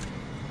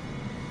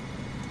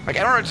 Like,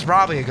 Emirates is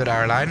probably a good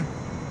airline.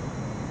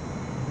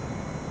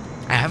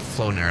 I have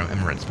flown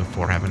Emirates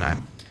before, haven't I?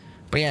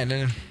 But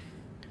yeah,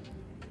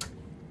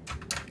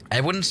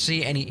 I wouldn't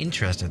see any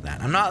interest in that.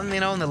 I'm not,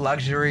 you know, in the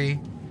luxury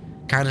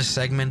kind of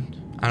segment.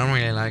 I don't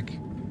really like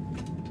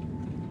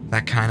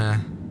that kind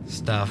of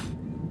stuff.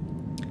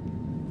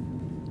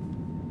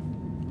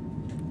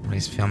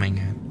 He's filming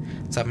it.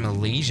 It's up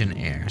Malaysian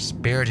Air,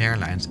 Spirit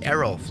Airlines,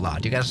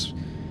 Aeroflot. You guys,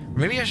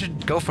 maybe I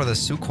should go for the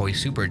Sukhoi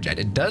Superjet.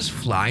 It does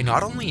fly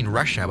not only in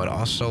Russia but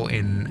also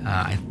in,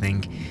 I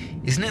think,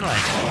 isn't it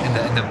like in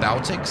the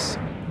Baltics?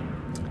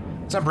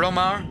 What's up,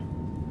 Rilmar?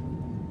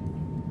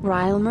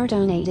 Rylmer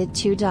donated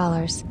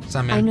 $2. What's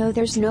up, man? I know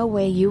there's no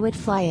way you would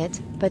fly it,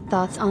 but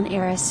thoughts on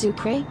Aero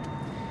Sucre?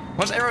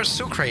 What's Aero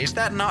Sucre? Is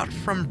that not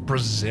from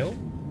Brazil?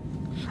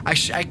 I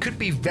could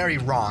be very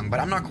wrong, but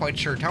I'm not quite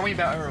sure. Tell me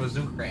about Aero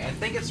Sucre. I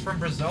think it's from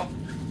Brazil.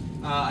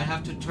 I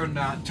have to turn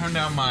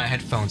down my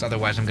headphones,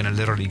 otherwise I'm gonna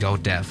literally go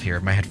deaf here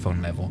at my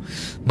headphone level.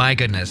 My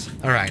goodness.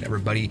 Alright,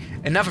 everybody.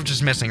 Enough of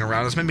just messing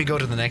around. Let's maybe go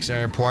to the next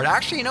airport.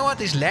 Actually, you know what?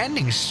 These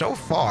landings so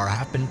far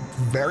have been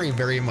very,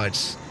 very much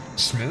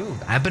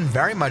smooth. I've been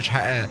very much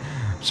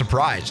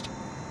surprised.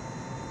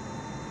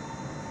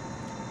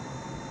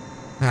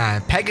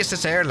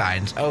 Pegasus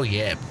Airlines. Oh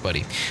yeah,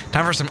 buddy.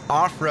 Time for some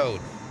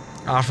off-road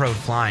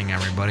flying,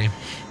 everybody.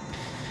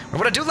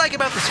 What I do like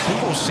about this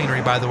Google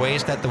scenery, by the way,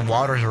 is that the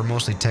waters are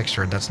mostly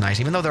textured. That's nice,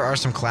 even though there are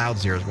some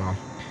clouds here as well.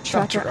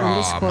 Trucker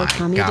underscore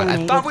Tommy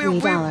donated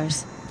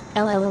 $3.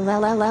 I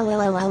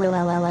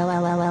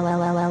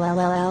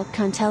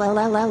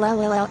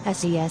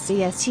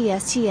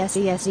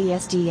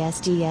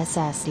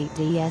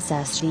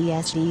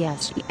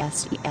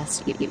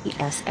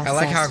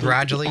like how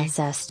gradually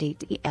the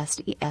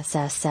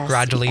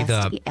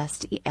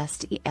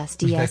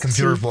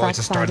computer voice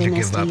is starting to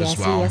give up as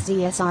well. Sorry,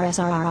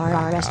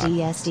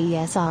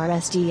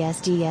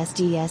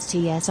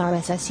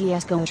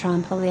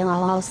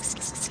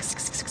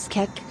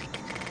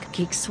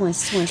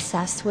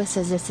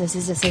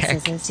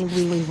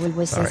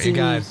 you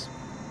guys.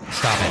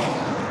 Stop it.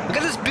 Look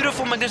at this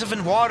beautiful,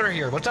 magnificent water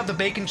here. What's up, the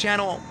Bacon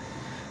Channel?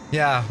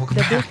 Yeah, welcome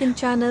back. The Bacon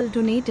Channel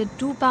donated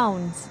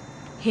 £2.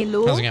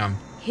 Hello? How's it going?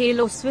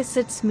 Hello, Swiss,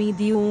 it's me,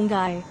 the Oong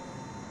guy.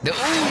 The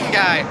Oong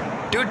guy.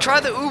 Dude, try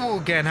the Uwu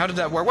again. How did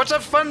that work? What's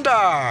up,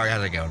 Fundog?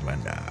 How's it going,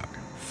 Fundog?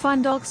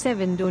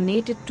 Fundog7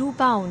 donated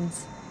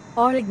 £2.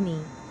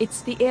 Origny.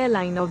 It's the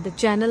airline of the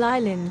Channel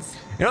Islands.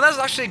 You know, that's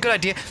actually a good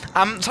idea.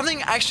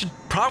 Something I should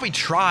probably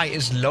try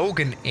is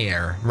Logan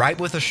Air, right?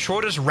 With the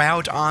shortest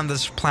route on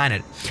this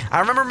planet. I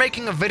remember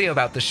making a video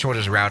about the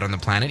shortest route on the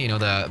planet. You know,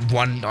 the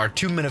 1 or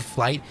 2 minute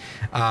flight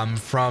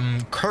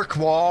from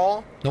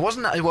Kirkwall. It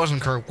wasn't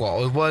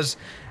Kirkwall. It was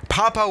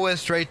Papa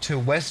Westray to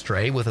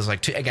Westray with this,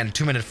 like,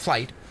 2 minute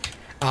flight.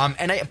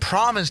 And I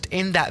promised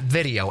in that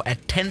video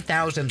at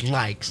 10,000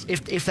 likes,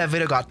 if that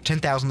video got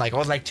 10,000 likes, it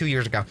was like 2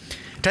 years ago,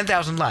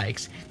 10,000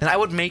 likes, then I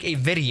would make a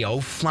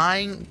video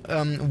flying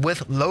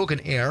with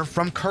Logan Air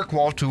from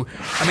Kirkwall to,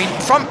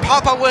 from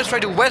Papa Westray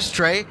to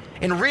Westray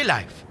in real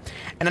life.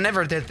 And I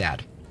never did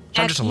that.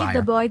 So I'm just a liar.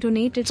 The boy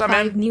donated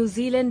 $5 New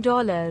Zealand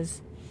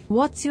dollars.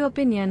 What's your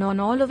opinion on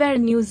all of Air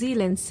New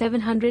Zealand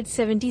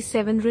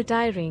 777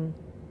 retiring?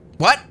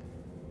 What?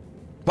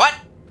 What?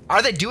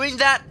 Are they doing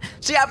that?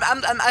 See,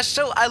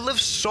 I live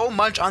so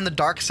much on the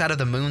dark side of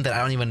the moon that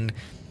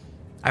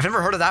I've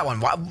never heard of that one.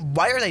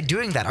 Why are they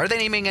doing that? Are they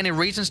naming any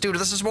reasons, dude?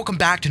 This is welcome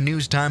back to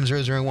News Time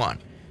 001. All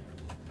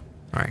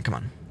right, come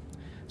on.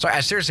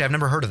 Sorry, seriously, I've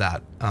never heard of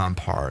that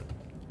part.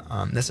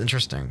 That's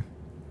interesting.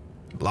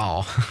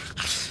 Lol.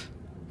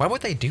 Why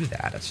would they do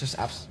that? It's just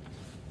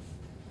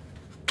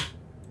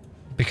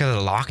because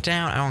of the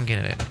lockdown? I don't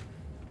get it.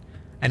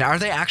 And are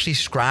they actually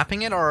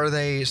scrapping it, or are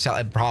they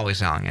probably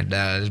selling it?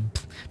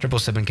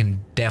 777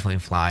 can definitely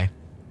fly,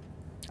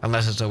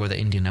 unless it's over the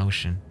Indian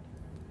Ocean.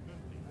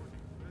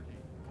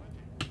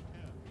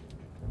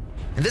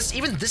 And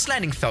even this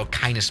landing felt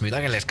kind of smooth.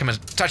 Look at this. Come on,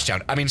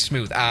 touchdown.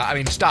 Smooth.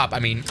 Stop.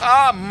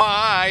 Oh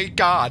my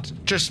God!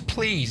 Just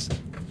please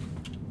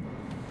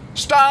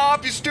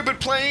stop, you stupid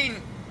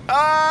plane.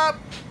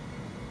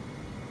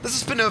 This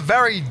has been a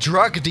very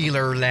drug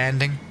dealer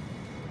landing.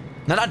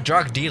 No, not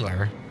drug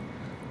dealer.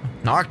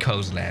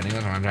 Narcos landing,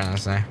 that's what I'm trying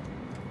to say.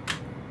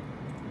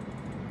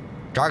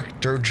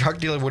 Drug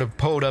dealer would have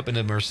pulled up in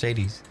a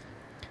Mercedes.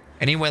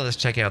 Anyway, let's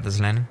check out this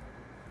landing.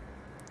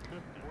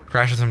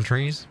 Crash with some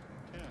trees.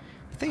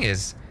 The thing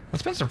is,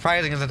 what's been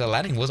surprising is that the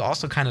landing was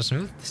also kind of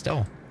smooth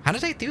still. How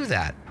did they do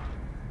that?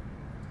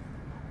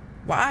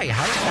 Why?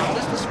 How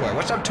does this work?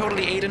 What's up,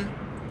 Totally Aiden?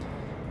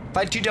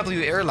 Flight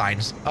 2W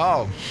Airlines.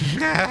 Oh.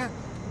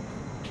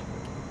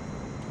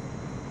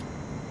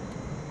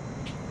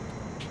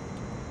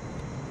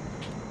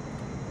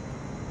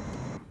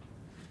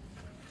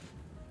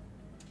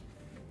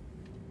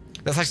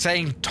 That's like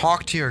saying,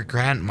 talk to your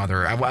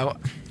grandmother.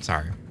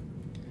 Sorry.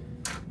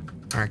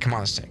 Alright, come on,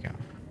 let's take it.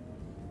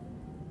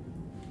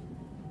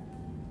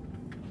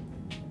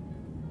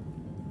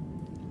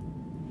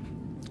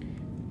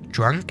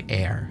 Drunk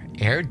air.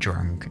 Air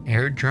drunk.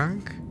 Air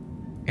drunk?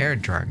 Air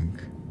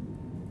drunk.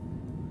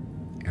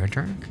 Air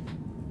drunk?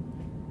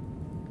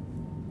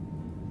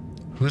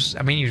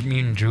 I mean, you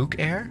mean Druk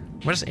Air?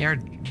 What is air?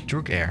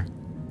 Druk Air?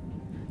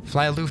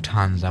 Fly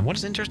Lufthansa. What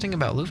is interesting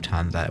about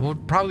Lufthansa? It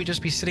would probably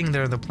just be sitting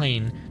there in the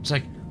plane. It's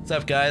like, what's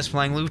up, guys?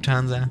 Flying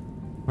Lufthansa.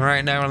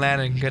 Alright, now we're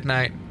landing. Good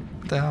night.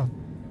 What the hell?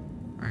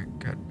 Alright,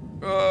 good.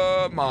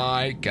 Oh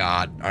my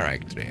god.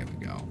 Alright, there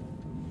we go.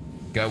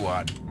 Go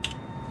on.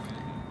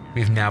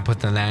 We've now put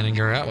the landing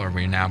gear up, or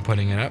we're now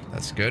putting it up.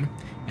 That's good.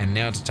 And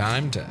now it's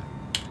time to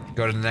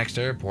go to the next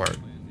airport.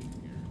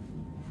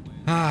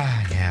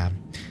 Ah, yeah.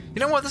 You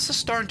know what? This is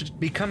starting to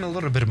become a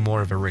little bit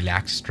more of a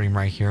relaxed stream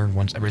right here.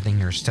 Once everything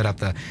here is set up,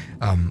 the,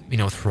 you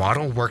know,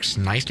 throttle works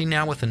nicely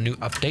now with the new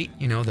update.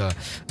 You know, the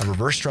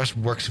reverse thrust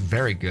works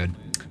very good.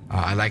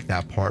 I like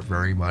that part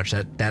very much.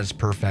 That is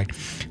perfect.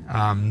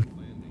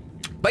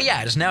 But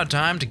yeah, it is now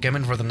time to come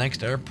in for the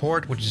next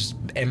airport, which is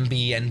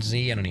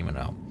MBNZ. I don't even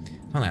know.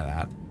 Something like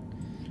that.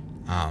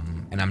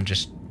 And I'm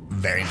just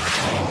very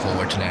much looking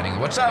forward to landing.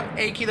 What's up,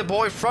 Aki the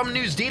boy from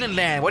New Zealand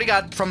land? What do you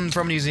got from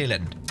New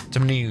Zealand?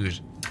 Some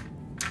news.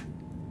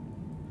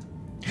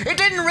 It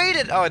didn't read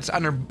it. Oh, it's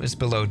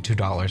below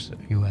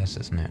 $2 US,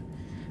 isn't it?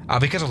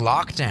 Because of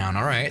lockdown.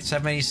 All right,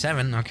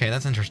 787. Okay,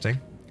 that's interesting.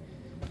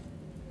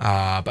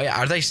 But yeah,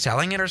 are they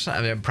selling it or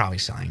something? They're probably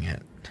selling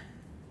it.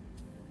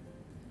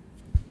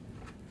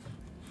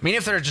 I mean,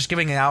 if they're just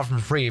giving it out for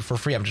free,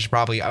 I'm just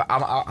probably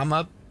I'm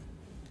up.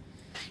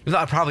 Even though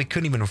I probably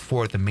couldn't even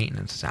afford the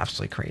maintenance. It's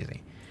absolutely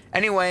crazy.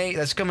 Anyway,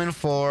 let's come in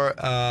for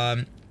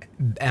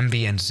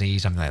MBNZ,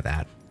 something like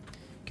that.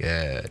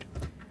 Good.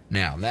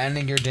 Now,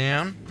 landing gear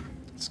down.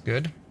 That's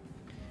good.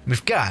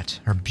 We've got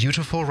our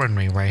beautiful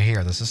runway right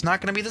here. This is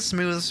not going to be the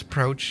smoothest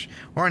approach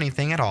or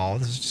anything at all.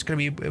 This is just going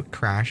to be a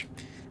crash.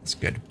 That's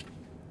good.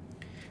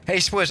 Hey,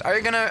 Swiss, are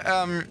you going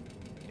to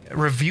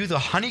review the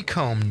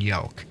honeycomb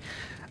yoke?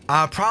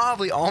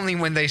 Probably only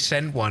when they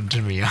send one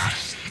to me,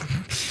 honestly.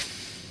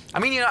 I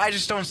mean, you know, I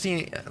just don't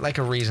see, like,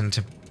 a reason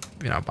to,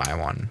 you know, buy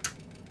one.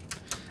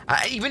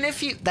 Even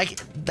if you,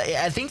 like,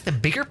 I think the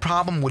bigger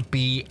problem would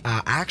be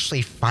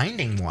actually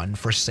finding one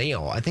for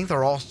sale. I think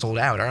they're all sold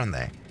out, aren't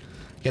they?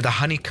 Yeah, the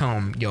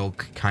honeycomb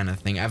yoke kind of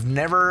thing. I've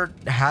never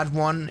had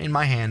one in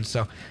my hand,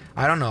 so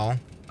I don't know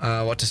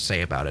what to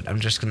say about it.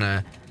 I'm just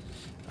gonna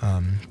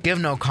give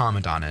no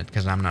comment on it,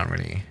 because I'm not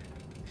really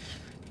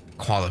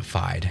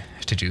qualified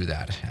to do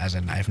that, as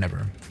in I've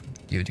never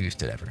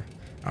used it ever.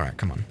 Alright,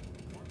 come on.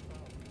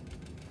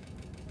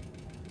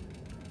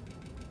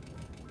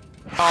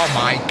 Oh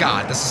my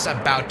god, this is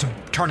about to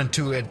turn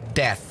into a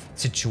death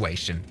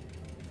situation.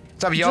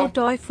 What's up, yo? Joe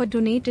Toy for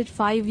donated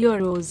 €5.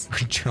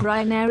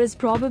 Ryanair is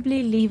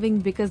probably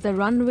leaving because the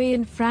runway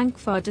in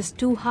Frankfurt is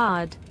too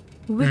hard.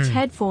 Which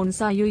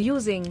headphones are you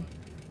using?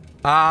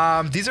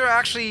 These are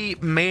actually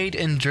made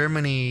in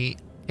Germany,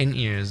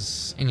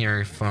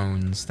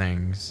 in-earphones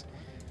things.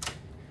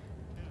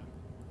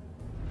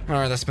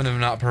 Alright, that's been a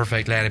not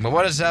perfect landing, but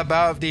what is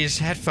about these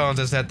headphones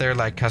is that they're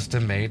like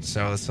custom made,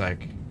 so it's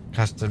like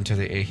custom to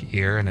the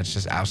ear, and it's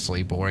just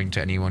absolutely boring to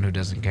anyone who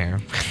doesn't care.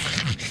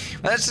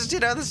 Well, that's just, you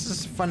know, this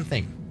is a fun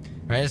thing,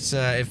 right? It's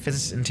it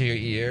fits into your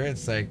ear.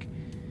 It's like,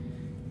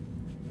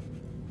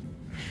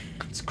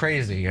 it's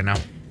crazy, you know.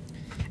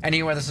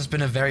 Anyway, this has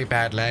been a very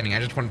bad landing. I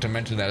just wanted to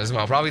mention that as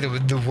well. Probably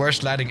the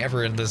worst landing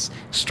ever in this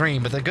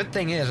stream. But the good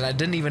thing is, I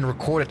didn't even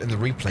record it in the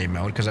replay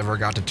mode because I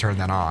forgot to turn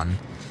that on.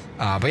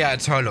 But yeah,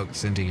 it's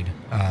Herlux indeed.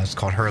 It's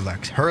called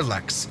Herlux.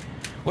 Herlux.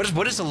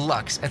 What is a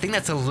lux? I think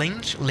that's a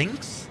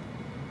lynx.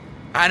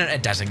 I don't.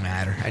 It doesn't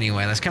matter.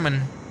 Anyway, let's come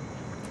in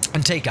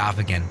and take off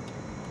again.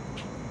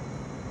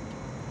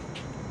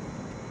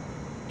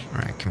 All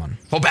right, come on.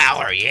 Full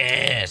power,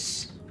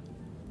 yes.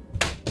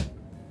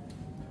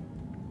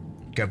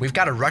 Good. We've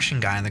got a Russian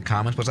guy in the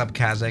comments. What's up,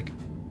 Kazakh?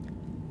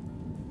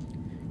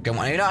 Go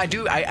on. You know,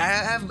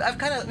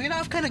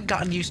 I've kind of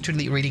gotten used to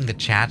reading the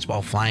chats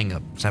while flying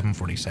a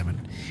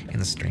 747 in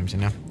the streams. You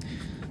know,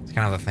 it's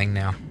kind of a thing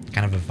now.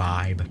 Kind of a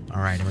vibe.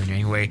 All right.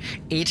 Anyway,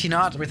 80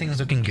 knots. Everything's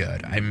looking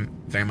good. I'm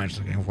very much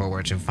looking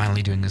forward to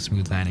finally doing a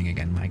smooth landing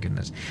again. My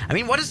goodness. I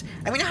mean,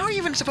 how are you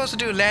even supposed to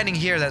do a landing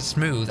here that's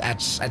smooth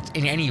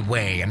in any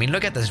way? I mean,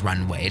 look at this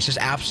runway. It's just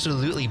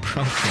absolutely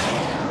broken.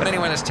 But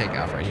anyway, let's take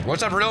off right here.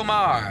 What's up,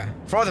 Rilmar?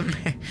 For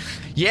the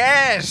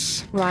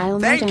yes.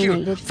 Rylmer Thank you.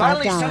 donated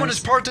Finally, $5 someone is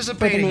for the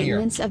participating here.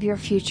 maintenance of your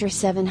future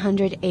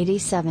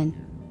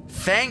 787.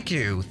 Thank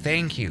you.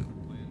 Thank you.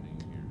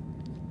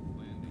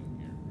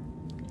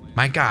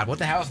 My god, what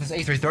the hell is this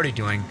A330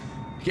 doing?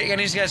 Can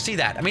you guys see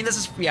that? I mean, this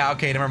is... Yeah,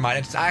 okay, never mind.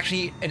 It's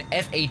actually an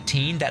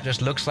F-18 that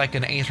just looks like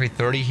an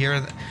A330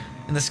 here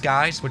in the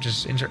skies, which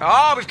is...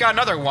 Oh, we've got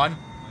another one!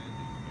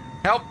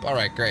 Help!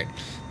 Alright, great.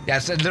 Yeah,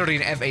 it's literally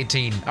an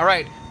F-18.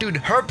 Alright, dude,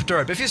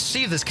 Herp if you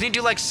see this, can you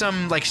do like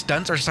some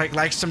stunts or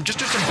like some... Just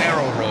do some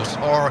barrel rolls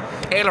or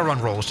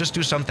aileron rolls. Just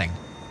do something.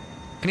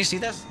 Can you see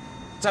this?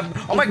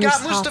 Oh my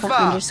god,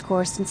 Mustafa!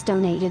 Since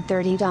donated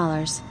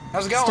 $30.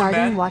 How's it going, Starting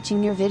man?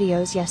 watching your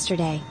videos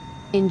yesterday.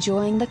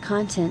 Enjoying the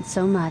content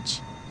so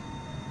much.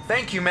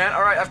 Thank you, man.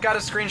 All right, I've got a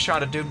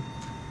screenshot it, dude.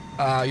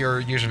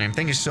 Your username.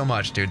 Thank you so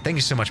much, dude. Thank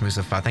you so much,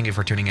 Mustafa. Thank you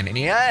for tuning in. And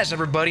yes,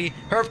 everybody,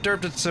 herp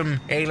derped at some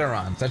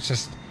ailerons. That's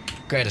just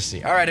great to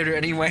see. All right,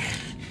 anyway,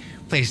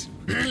 please.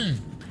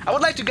 I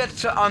would like to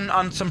get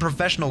on some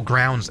professional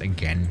grounds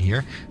again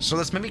here. So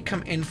let's maybe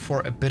come in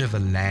for a bit of a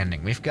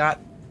landing. We've got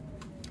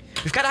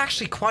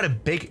actually quite a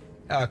big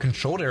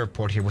controlled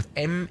airport here with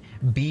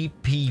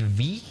MBPV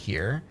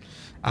here.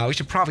 We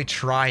should probably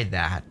try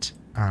that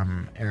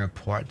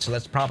airport. So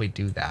let's probably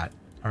do that.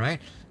 All right.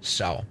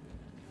 So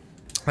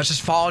let's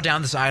just follow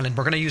down this island.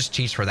 We're gonna use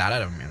cheats for that. I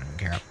don't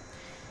care.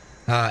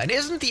 And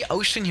isn't the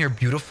ocean here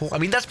beautiful? I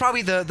mean, that's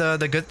probably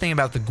the good thing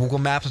about the Google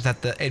Maps is that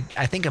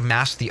I think it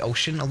masks the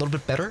ocean a little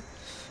bit better.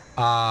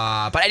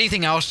 But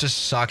anything else just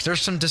sucks.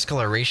 There's some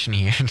discoloration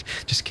here.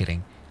 Just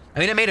kidding. I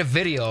mean, I made a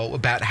video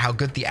about how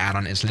good the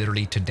add-on is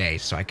literally today,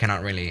 so I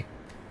cannot really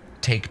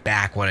take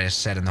back what I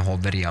said in the whole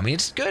video. I mean,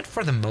 it's good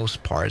for the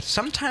most part.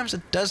 Sometimes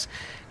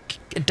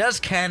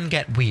can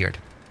get weird.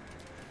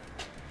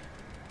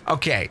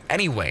 Okay,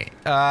 anyway,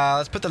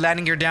 let's put the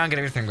landing gear down, get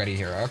everything ready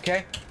here,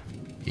 okay?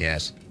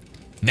 Yes.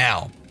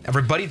 Now,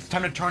 everybody, it's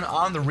time to turn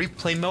on the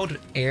replay mode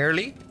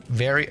early,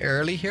 very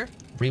early here.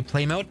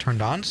 Replay mode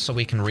turned on so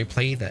we can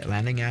replay the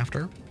landing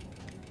after.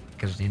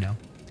 Because, you know,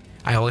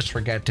 I always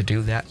forget to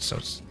do that, so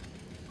it's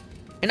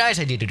a nice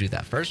idea to do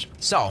that first.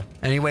 So,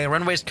 anyway,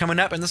 runway's coming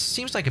up, and this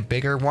seems like a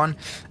bigger one.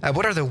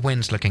 What are the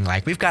winds looking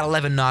like? We've got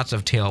 11 knots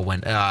of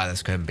tailwind.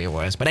 This couldn't be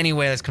worse. But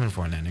anyway, let's come in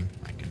for a landing.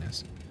 My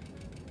goodness.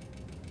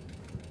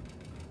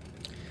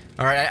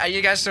 All right,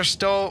 you guys are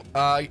still,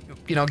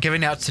 you know,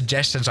 giving out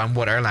suggestions on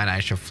what airline I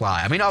should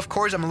fly. I mean, of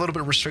course, I'm a little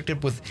bit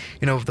restricted with,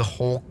 you know, the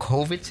whole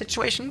COVID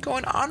situation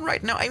going on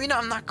right now. I mean,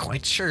 I'm not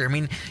quite sure. I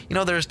mean, you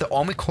know, there's the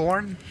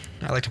Omicron.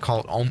 I like to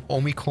call it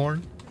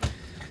Omicron.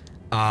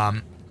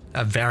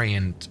 A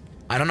variant.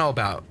 I don't know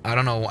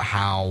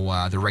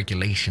how the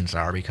regulations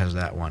are because of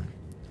that one.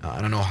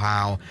 I don't know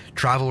how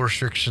travel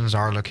restrictions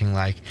are looking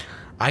like.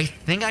 I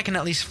think I can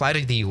at least fly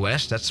to the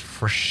US, that's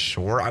for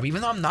sure. I mean,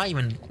 even though I'm not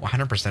even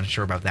 100%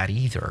 sure about that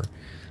either.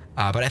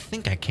 But I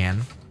think I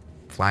can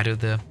fly to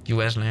the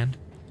US land,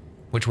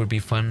 which would be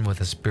fun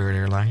with a Spirit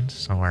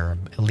Airlines or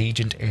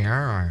Allegiant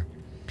Air or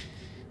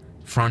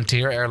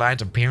Frontier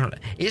Airlines. Apparently,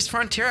 is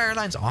Frontier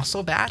Airlines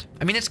also bad?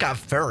 I mean, it's got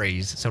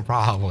ferries, so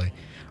probably.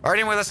 All right,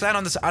 anyway, let's land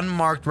on this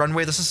unmarked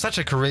runway. This is such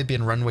a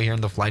Caribbean runway here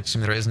in the flight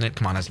simulator, isn't it?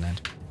 Come on, let's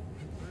land.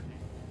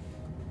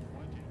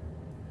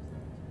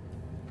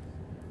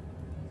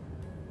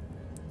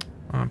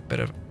 Oh,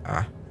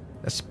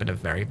 that's been a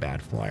very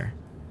bad flyer.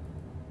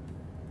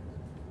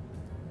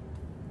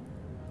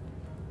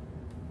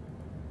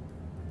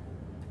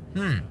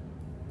 You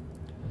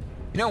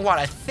know what?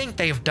 I think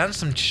they've done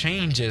some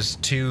changes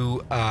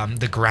to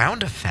the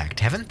ground effect,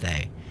 haven't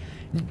they?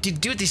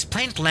 Dude, these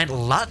planes land a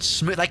lot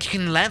smooth. Like, you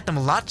can land them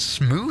a lot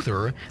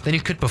smoother than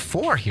you could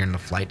before here in the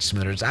flight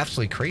simulator. It's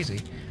absolutely crazy.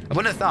 I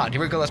wouldn't have thought.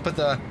 Here we go. Let's put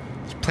the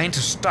plane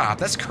to stop.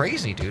 That's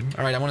crazy, dude.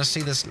 All right, I want to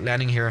see this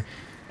landing here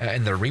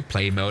in the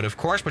replay mode, of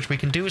course, which we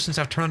can do since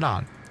I've turned it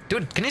on.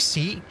 Dude, can you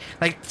see?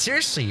 Like,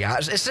 seriously,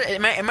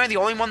 am I the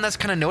only one that's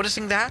kind of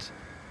noticing that?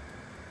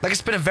 Like,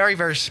 it's been a very,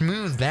 very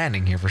smooth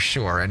landing here for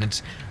sure, and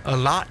it's a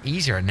lot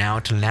easier now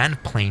to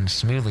land planes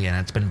smoothly than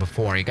it's been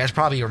before. You guys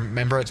probably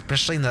remember,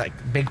 especially in the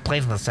big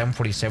planes in the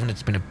 747,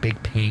 it's been a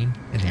big pain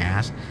in the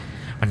ass.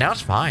 But now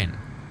it's fine.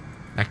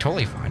 Like,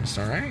 totally fine. It's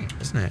alright,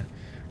 isn't it?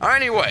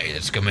 Alright, anyway,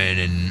 let's come in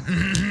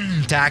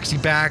and taxi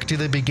back to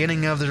the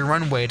beginning of the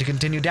runway to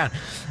continue down.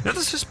 Now,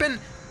 this has been...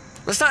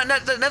 Let's not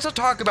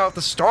talk about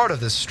the start of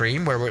this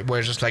stream, where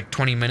it's just like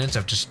 20 minutes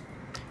of just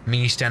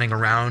me standing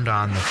around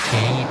on the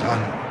gate,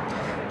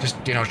 just,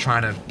 you know,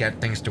 trying to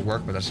get things to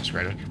work with us.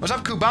 Great. What's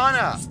up,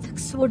 Cubana?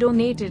 So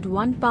donated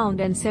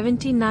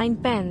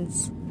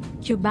 £1.79.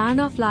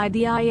 Cubana fly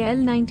the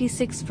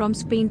IL-96 from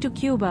Spain to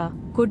Cuba.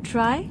 Could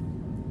try?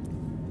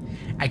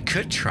 I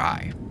could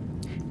try.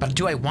 But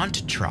do I want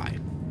to try?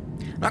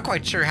 I'm not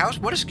quite sure.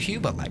 What is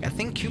Cuba like? I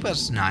think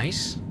Cuba's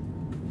nice.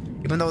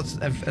 Even though it's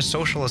a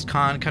socialist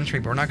country,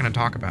 but we're not going to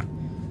talk about it.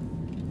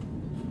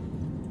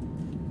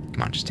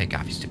 Come on, just take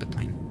off, you stupid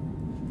plane.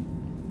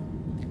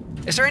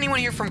 Is there anyone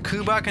here from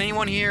Cuba? Can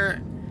anyone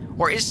here...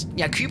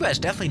 Yeah, Cuba is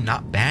definitely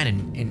not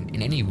banned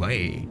in any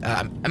way.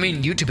 I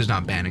mean, YouTube is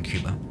not banned in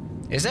Cuba.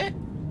 Is it?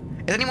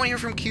 Is anyone here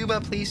from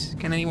Cuba, please?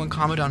 Can anyone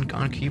comment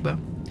on Cuba?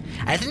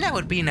 I think that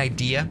would be an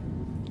idea.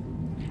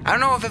 I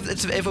don't know if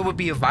it would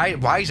be a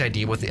wise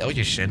idea with the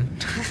Ilyushin.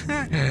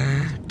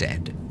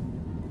 Dead.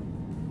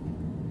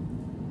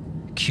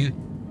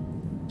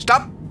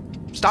 Stop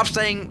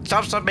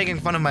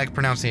making fun of my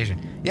pronunciation.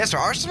 Yes, there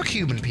are some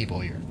Cuban people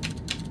here.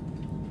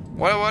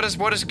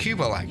 What is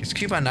Cuba like? Is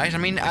Cuba nice? I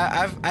mean,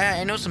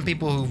 I know some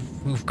people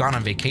who've gone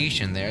on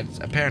vacation there. It's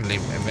apparently a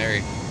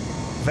very,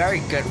 very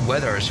good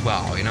weather as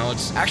well. You know,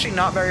 it's actually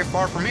not very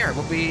far from here. It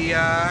would be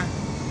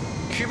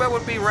Cuba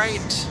would be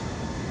right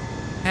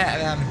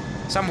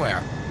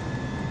somewhere.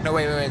 No,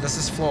 wait. This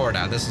is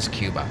Florida. This is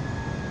Cuba.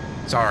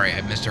 Sorry,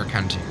 I missed your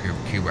country,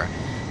 Cuba.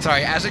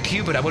 Sorry, as a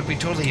Cuban, I would be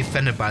totally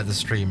offended by the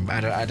stream.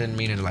 I didn't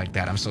mean it like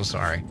that. I'm so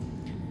sorry.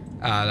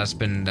 That's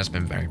been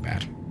very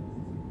bad.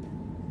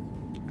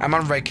 I'm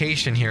on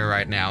vacation here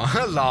right now.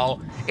 Lol.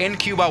 In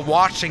Cuba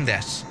watching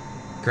this.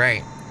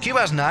 Great.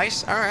 Cuba's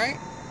nice. Alright.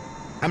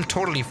 I'm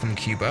totally from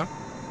Cuba.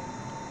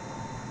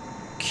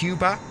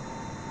 Cuba?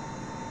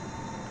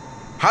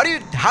 How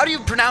do you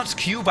pronounce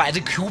Cuba? Is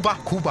it Cuba?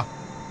 Cuba.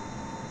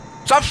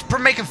 Stop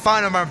making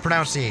fun of my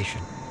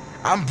pronunciation.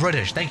 I'm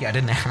British. Thank you. I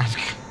didn't ask.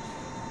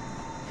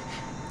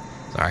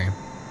 Sorry.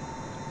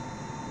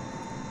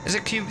 Is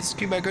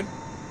Cuba good?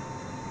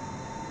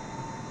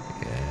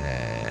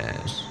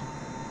 Yes.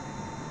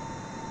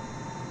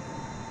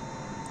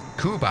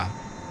 Cuba.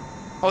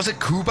 Oh, is it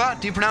Cuba?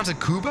 Do you pronounce it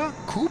Cuba?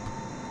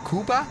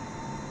 Cuba?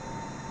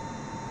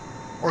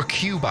 Or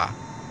Cuba?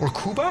 Or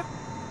Cuba?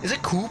 Is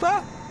it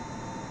Cuba?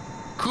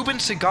 Cuban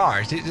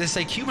cigars. They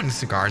say Cuban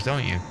cigars,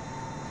 don't you?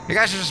 You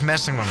guys are just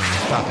messing with me.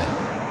 Stop it.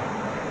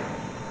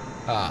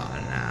 Oh,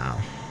 no.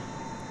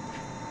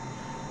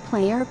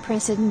 Player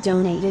President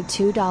donated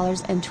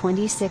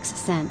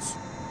 $2.26.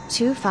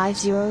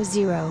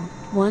 2500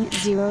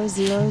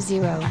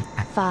 1000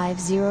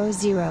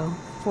 500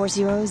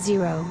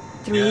 400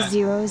 300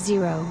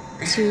 200.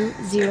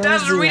 It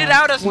doesn't read it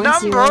out as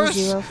numbers.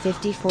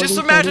 Just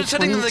imagine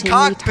sitting in the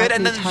cockpit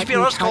and then the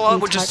GPS call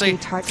out would just say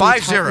 50.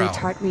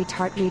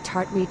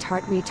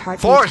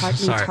 4.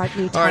 Sorry.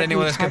 Alright,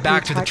 anyway, let's get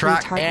back to the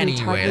track.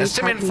 Anyway, let's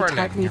sim in for a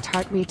minute.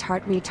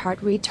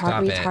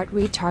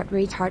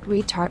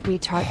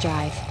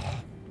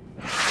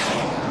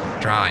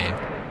 Drive.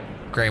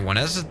 Great one.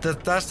 That's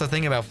the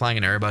thing about flying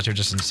in Airbus. You're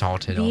just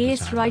insulted all the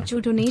Yes, time. right, you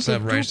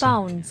donated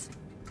 £2.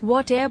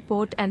 What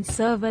airport and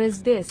server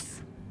is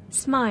this?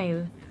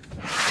 Smile.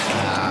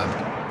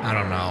 I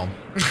don't know.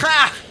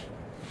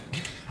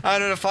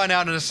 I'm gonna find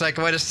out in a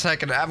second. Wait a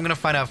second. I'm gonna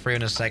find out for you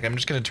in a second. I'm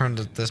just gonna turn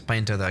this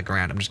plane to the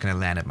ground. I'm just gonna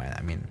land it.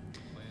 I mean,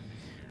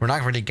 we're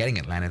not really getting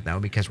it landed though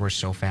because we're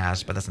so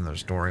fast. But that's another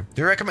story.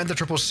 Do you recommend the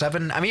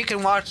 777? I mean, you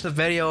can watch the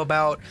video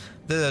about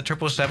the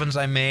 777s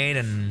I made,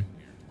 and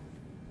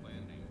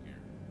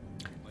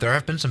there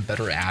have been some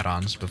better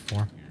add-ons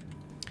before.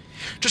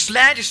 Just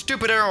land, you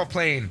stupid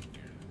aeroplane!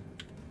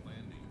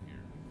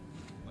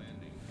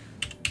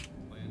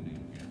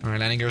 Alright,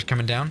 landing gear's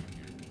coming down.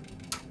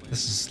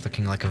 This is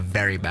looking like a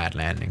very bad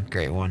landing.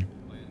 Great one.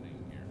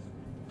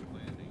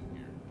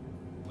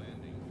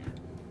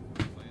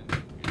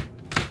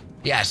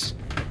 Yes!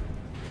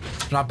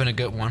 It's not been a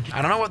good one.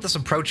 I don't know what this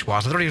approach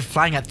was. I'm already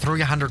flying at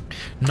 300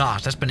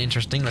 knots. That's been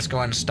interesting. Let's go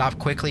ahead and stop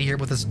quickly here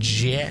with this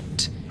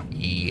jet.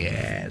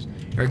 Yes.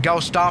 Here we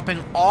go,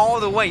 stopping all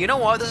the way. You know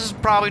what? This has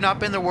probably not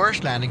been the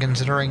worst landing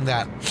considering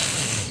that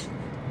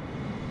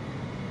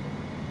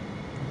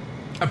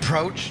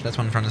approach. That's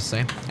what I'm trying to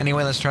say.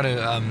 Anyway, let's try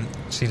to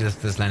see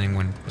this landing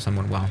went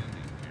somewhat well.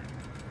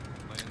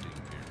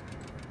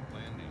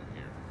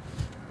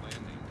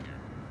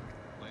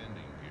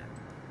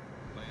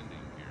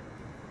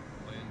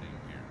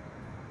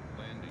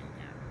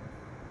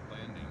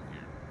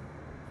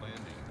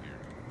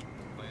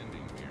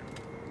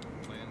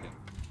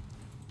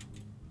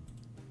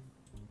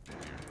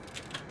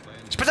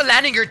 Put the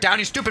landing gear down,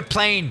 you stupid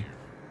plane!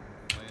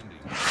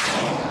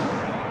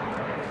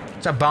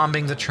 Is that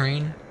bombing the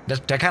train?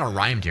 That kind of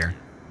rhymed here.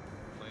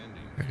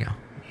 There we go.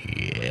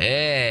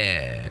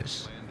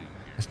 Yes.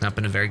 That's not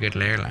been a very good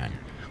airline.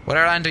 What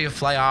airline do you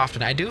fly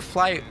often? I do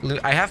fly...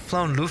 I have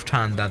flown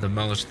Lufthansa the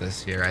most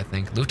this year, I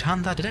think.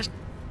 Lufthansa, did it?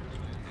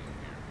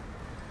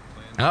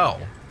 Oh.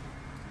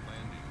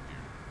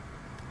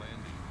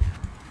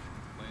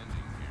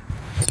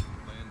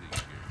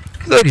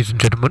 Ladies and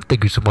gentlemen,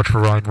 thank you so much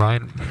for flying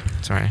Ryan.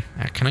 Sorry,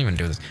 I can't even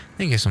do this.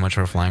 Thank you so much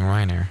for flying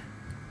Ryanair.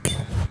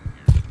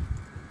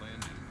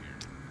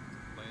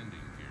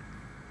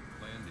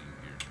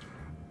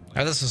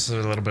 Oh, this is a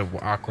little bit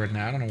awkward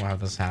now. I don't know how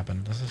this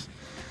happened. This is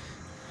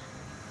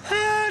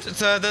it's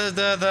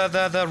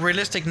the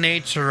realistic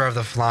nature of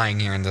the flying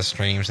here in the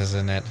streams,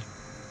 isn't it?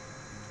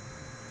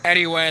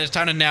 Anyway, it's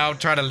time to now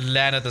try to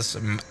land at this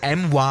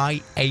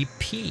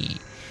MYAP.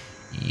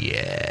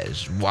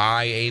 Yes,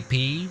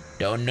 YAP?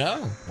 Don't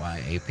know.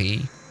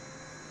 YAP.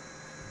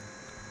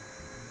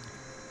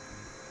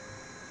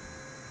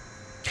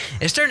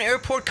 Is there an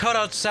airport code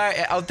out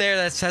there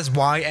that says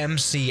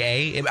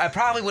YMCA? I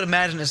probably would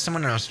imagine it's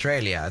someone in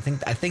Australia. I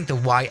think the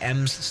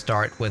YMs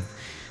start with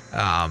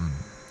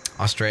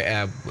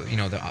Australia. You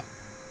know,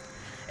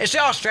 it's the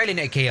Australian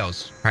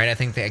AKOs, right? I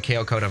think the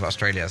AKO code of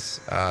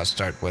Australia's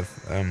start with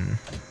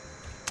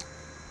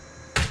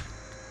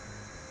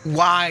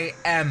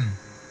YM.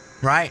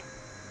 Right?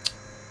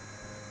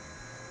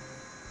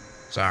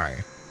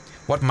 Sorry.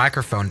 What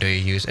microphone do you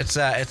use? It's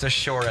a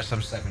Shure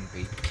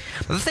SM7B.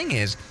 But the thing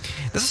is,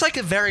 this is like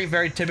a very,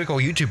 very typical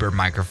YouTuber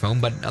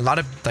microphone, but a lot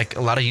of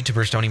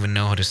YouTubers don't even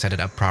know how to set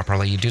it up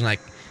properly. You do like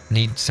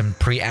need some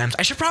preamps.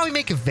 I should probably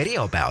make a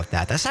video about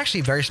that. That's actually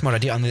a very smart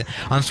idea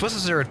on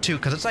Swiss 02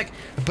 because it's like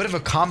a bit of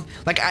a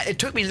it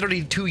took me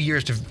literally 2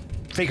 years to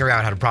figure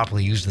out how to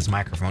properly use this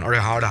microphone or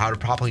how to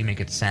properly make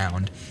it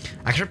sound.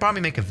 I should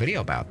probably make a video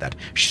about that.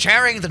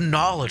 Sharing the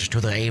knowledge to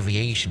the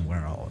aviation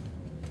world.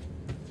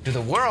 To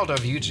the world of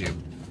YouTube.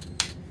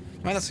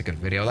 Well, that's a good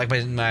video. Like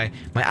my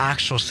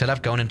actual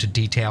setup going into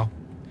detail.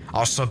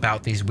 Also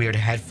about these weird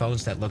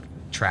headphones that look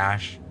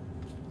trash.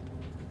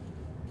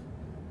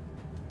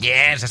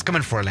 Yes, that's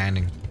coming for a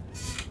landing.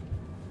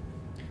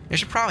 I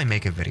should probably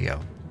make a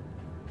video.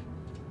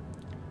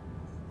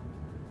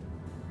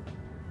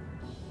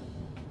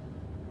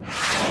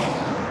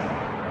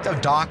 What's up,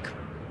 Doc?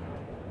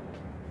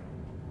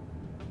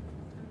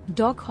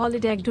 Doc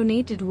Holiday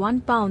donated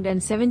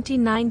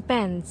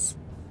 £1.79.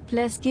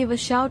 Please give a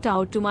shout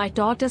out to my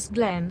tortoise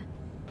Glenn.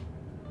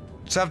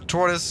 What's up,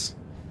 Tortoise?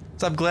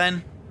 What's up,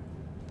 Glenn?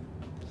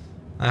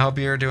 I hope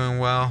you're doing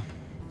well,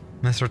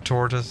 Mr.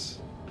 Tortoise.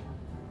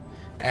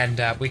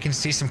 And we can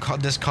see some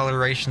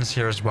discolorations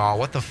here as well.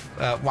 What the?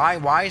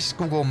 Why is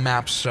Google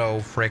Maps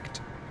so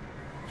fricked?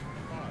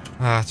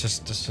 It's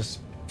just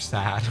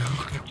sad.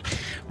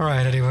 All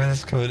right, anyway,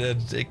 let's go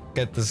and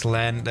get this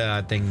plane.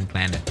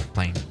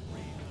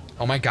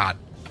 Oh my God.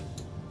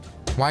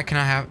 Why can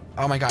I have?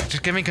 Oh my God!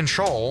 Just give me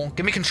control.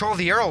 Give me control of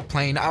the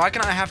aeroplane. Why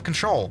can I have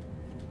control?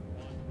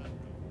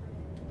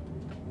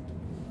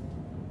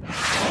 I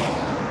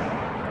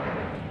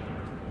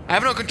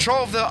have no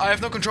control of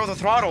the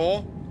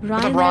throttle.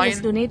 Ryan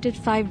has donated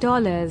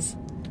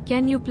 $5.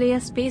 Can you play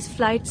a space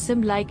flight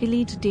sim like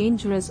Elite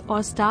Dangerous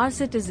or Star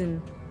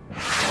Citizen?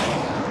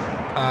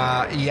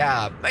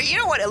 Yeah. You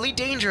know what? Elite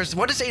Dangerous.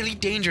 What is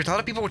Elite Dangerous? A lot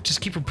of people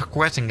just keep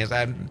requesting it.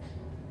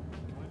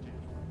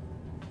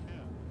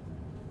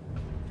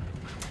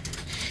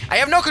 I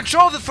have no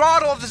control of the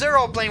throttle of this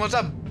aeroplane. What's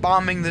up?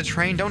 Bombing the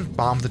train? Don't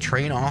bomb the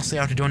train. Honestly,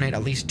 I have to donate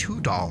at least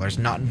 $2,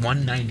 not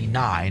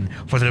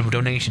 $1.99 for the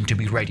donation to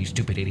be read, you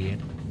stupid idiot.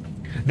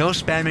 No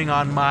spamming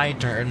on my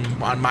turn,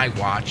 on my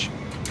watch.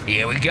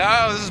 Here we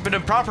go. This has been a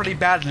properly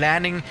bad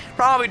landing,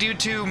 probably due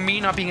to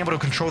me not being able to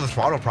control the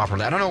throttle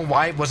properly. I don't know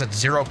why it was at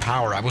 0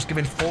 power. I was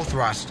given full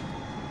thrust.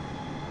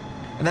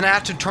 And then I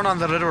had to turn on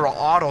the literal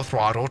auto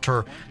throttle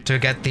to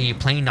get the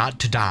plane not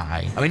to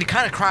die. I mean, it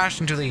kind of crashed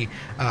into the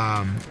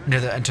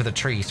into the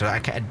tree, so I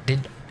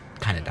did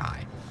kind of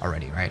die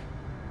already, right?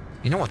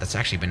 You know what? That's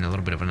actually been a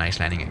little bit of a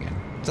nice landing again.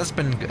 So that's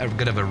been a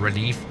bit of a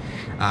relief.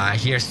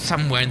 Here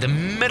somewhere in the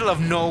middle of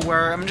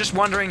nowhere. I'm just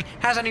wondering,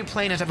 has any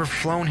plane has ever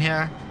flown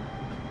here?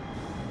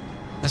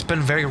 That's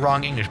been very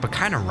wrong English, but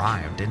kind of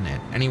rhymed, didn't it?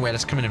 Anyway,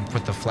 let's come in and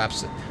put the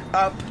flaps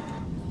up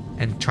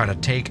and try to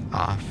take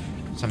off.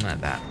 Something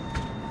like that.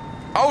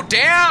 Oh,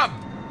 damn!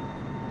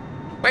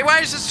 Wait, why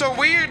is this so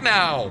weird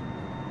now?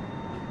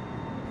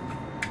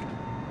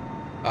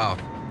 Oh,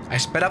 I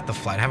sped up the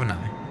flight, haven't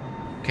I?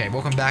 Okay,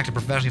 welcome back to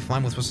Professionally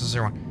Flying with Swiss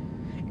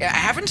 01. Yeah, I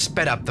haven't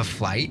sped up the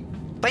flight.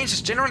 Planes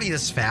just generally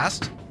this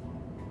fast.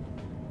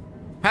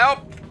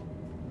 Help!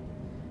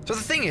 So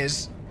the thing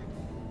is...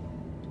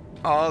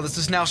 Oh, this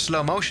is now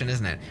slow motion,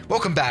 isn't it?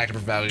 Welcome back to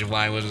Professionally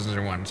Flying with Swiss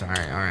 01. Sorry,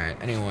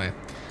 alright. Anyway,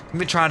 let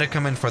me try to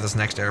come in for this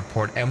next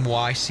airport.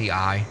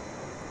 MYCI.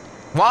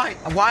 Why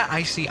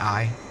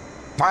ICI?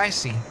 Why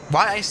IC?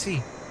 Why IC?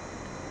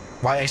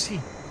 Why IC?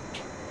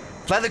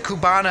 Fly the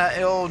Cubana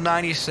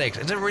Il-96.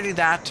 Is it really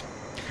that?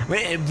 I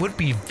mean, it would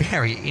be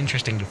very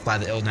interesting to fly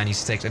the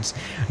Il-96. It's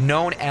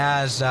known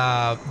as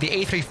the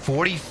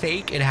A340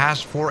 fake. It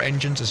has 4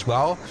 engines as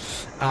well.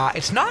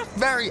 It's not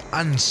very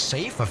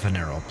unsafe of an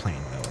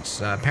aeroplane, though. It's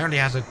apparently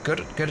has a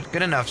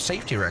good enough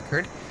safety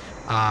record.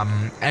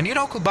 And you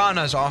know,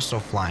 Cubana is also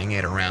flying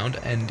it around,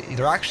 and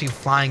they're actually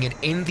flying it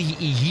in the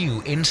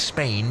EU, in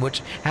Spain,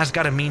 which has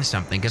got to mean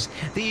something, because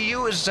the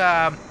EU is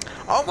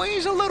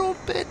always a little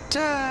bit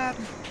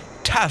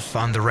tough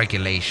on the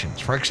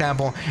regulations. For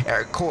example,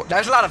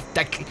 there's a lot of,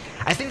 like,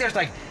 I think there's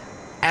like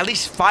at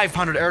least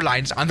 500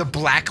 airlines on the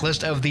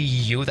blacklist of the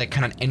EU that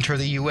cannot enter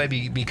the EU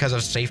because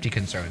of safety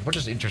concerns, which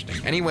is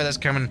interesting. Anyway, let's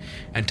come in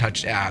and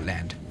touch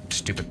land.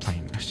 Stupid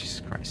plane. Oh, Jesus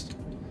Christ.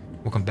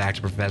 Welcome back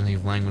to Professionally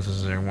Flying with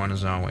Swiss 01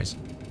 as always.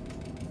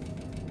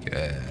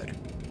 Good.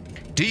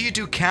 Do you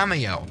do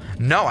Cameo?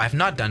 No, I've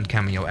not done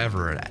Cameo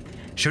ever.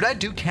 Should I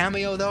do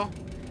Cameo though?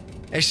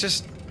 It's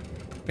just...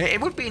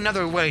 It would be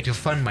another way to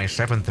fund my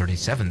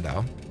 737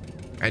 though.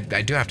 I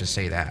do have to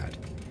say that.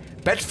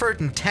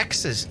 Bedford in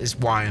Texas is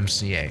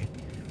YMCA.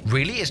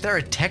 Really? Is there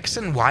a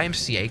Texan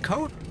YMCA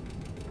code?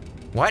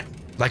 What?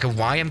 Like a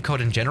YM code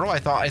in general? I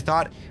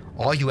thought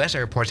all US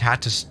airports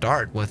had to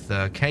start with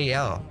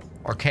KL.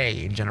 Or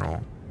K in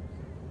general.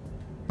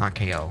 Not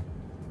KO.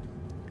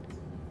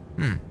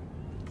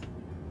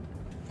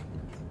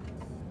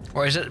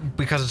 Or is it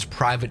because it's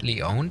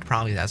privately owned?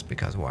 Probably that's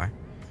because why.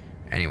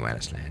 Anyway,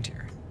 let's land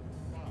here.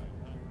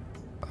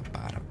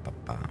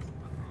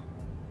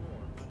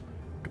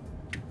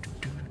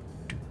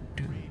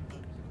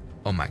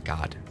 Oh my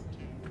God.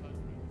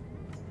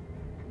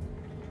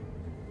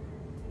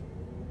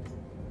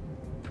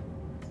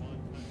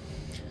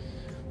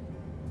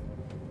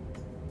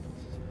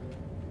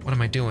 What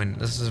am I doing?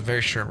 This is a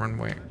very short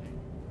runway.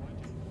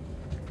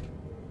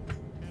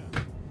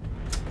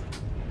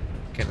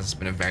 Okay, this has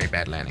been a very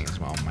bad landing as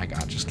well. Oh my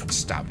God, just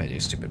stop it,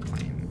 you stupid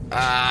plane.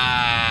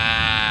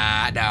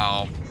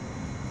 No.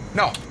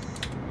 No.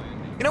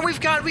 You know, we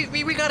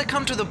gotta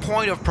come to the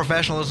point of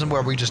professionalism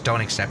where we just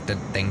don't accept the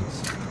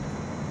things.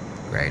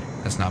 Great.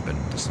 That's not been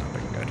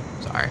good.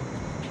 Sorry.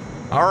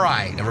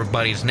 Alright,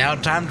 everybody. It's now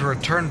time to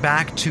return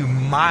back to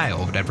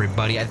Mild,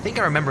 everybody. I think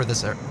I remember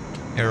this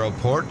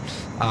aeroport.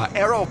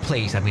 Aero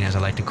Place, I mean, as I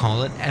like to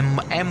call it.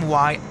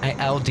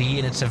 M-Y-L-D,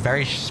 and it's a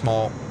very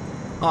small...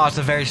 Oh, it's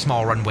a very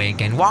small runway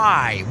again.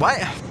 Why? What?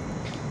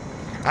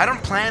 I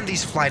don't plan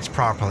these flights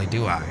properly,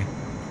 do I?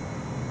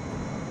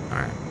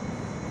 Alright.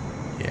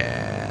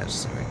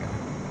 Yes, there we go.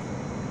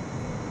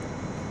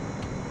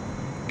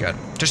 Good.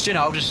 Just, you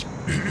know, just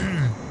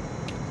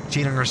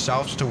cheating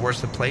ourselves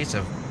towards the place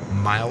of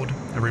Mild,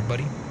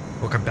 everybody.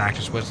 Welcome back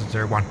to Swiss. Is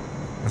there one?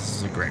 This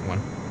is a great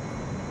one.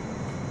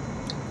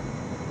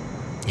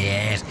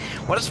 Yes.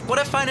 What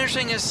I find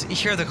interesting is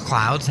here the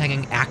clouds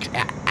hanging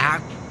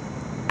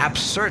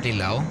absurdly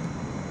low.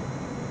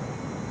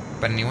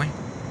 But anyway,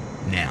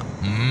 now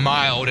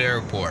Mild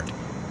Airport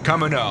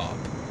coming up.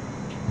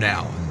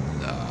 Now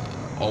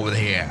over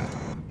here.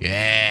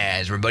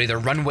 Yes, everybody. The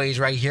runway's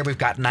right here. We've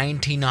got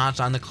 19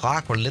 knots on the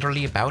clock. We're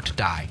literally about to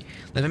die.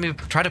 Let me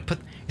try to put...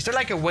 Is there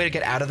like a way to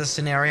get out of this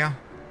scenario?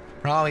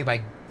 Probably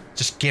by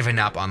just giving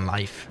up on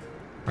life.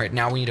 Right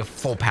now we need a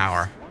full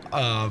power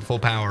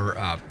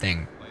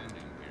thing.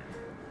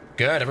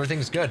 Good,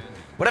 everything's good.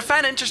 What I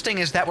find interesting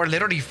is that we're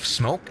literally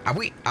smoke. Are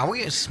we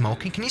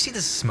smoking? Can you see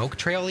the smoke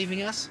trail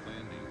leaving us?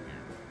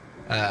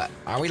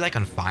 Are we like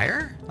on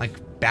fire?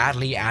 Like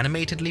badly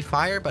animatedly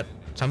fire, but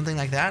something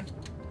like that?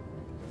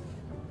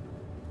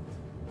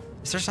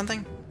 Is there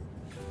something?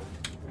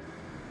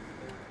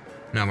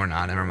 No, we're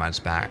not. Never mind. It's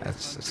back.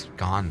 It's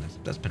gone.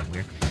 That's been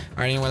weird. All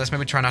right. Anyway, let's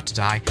maybe try not to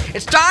die.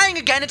 It's dying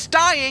again. It's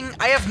dying.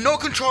 I have no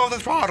control of the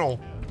throttle.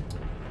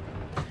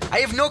 I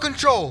have no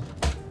control.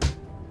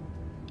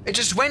 It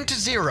just went to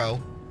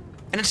 0,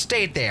 and it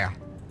stayed there.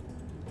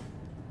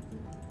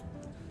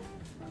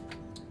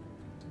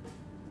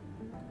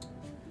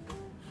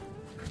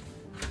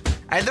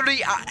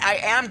 I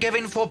am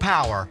giving full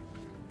power.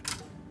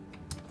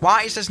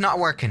 Why is this not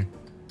working?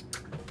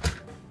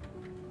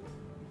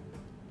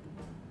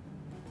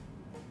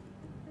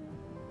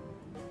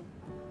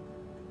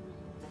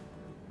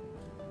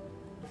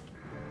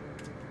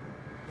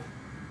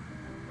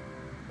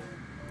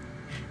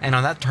 And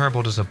on that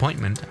terrible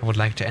disappointment, I would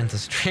like to end the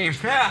stream.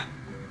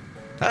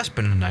 That's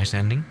been a nice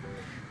ending.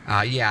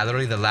 Yeah,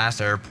 literally the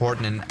last airport,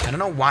 and I don't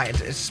know why.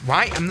 It's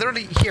why I'm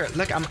literally here.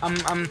 Look,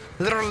 I'm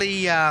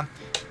literally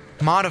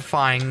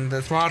modifying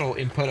the throttle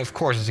input, of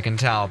course, as you can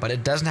tell, but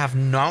it doesn't have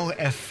no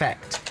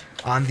effect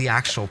on the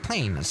actual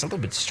plane. It's a little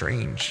bit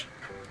strange.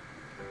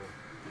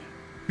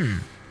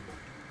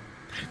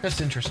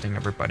 That's interesting,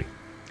 everybody.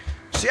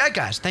 So yeah,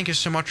 guys, thank you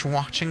so much for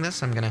watching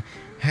this. I'm gonna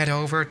head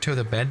over to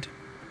the bed.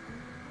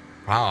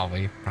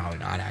 Probably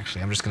not,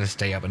 actually. I'm just going to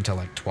stay up until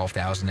like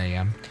 12,000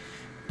 a.m.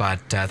 But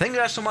thank you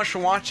guys so much for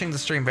watching the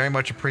stream. Very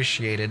much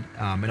appreciated.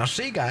 And I'll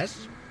see you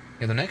guys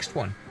in the next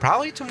one.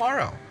 Probably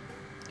tomorrow,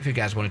 if you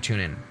guys want to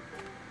tune in.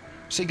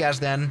 See you guys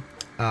then.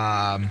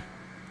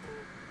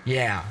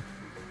 Yeah.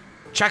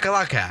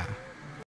 Chakalaka.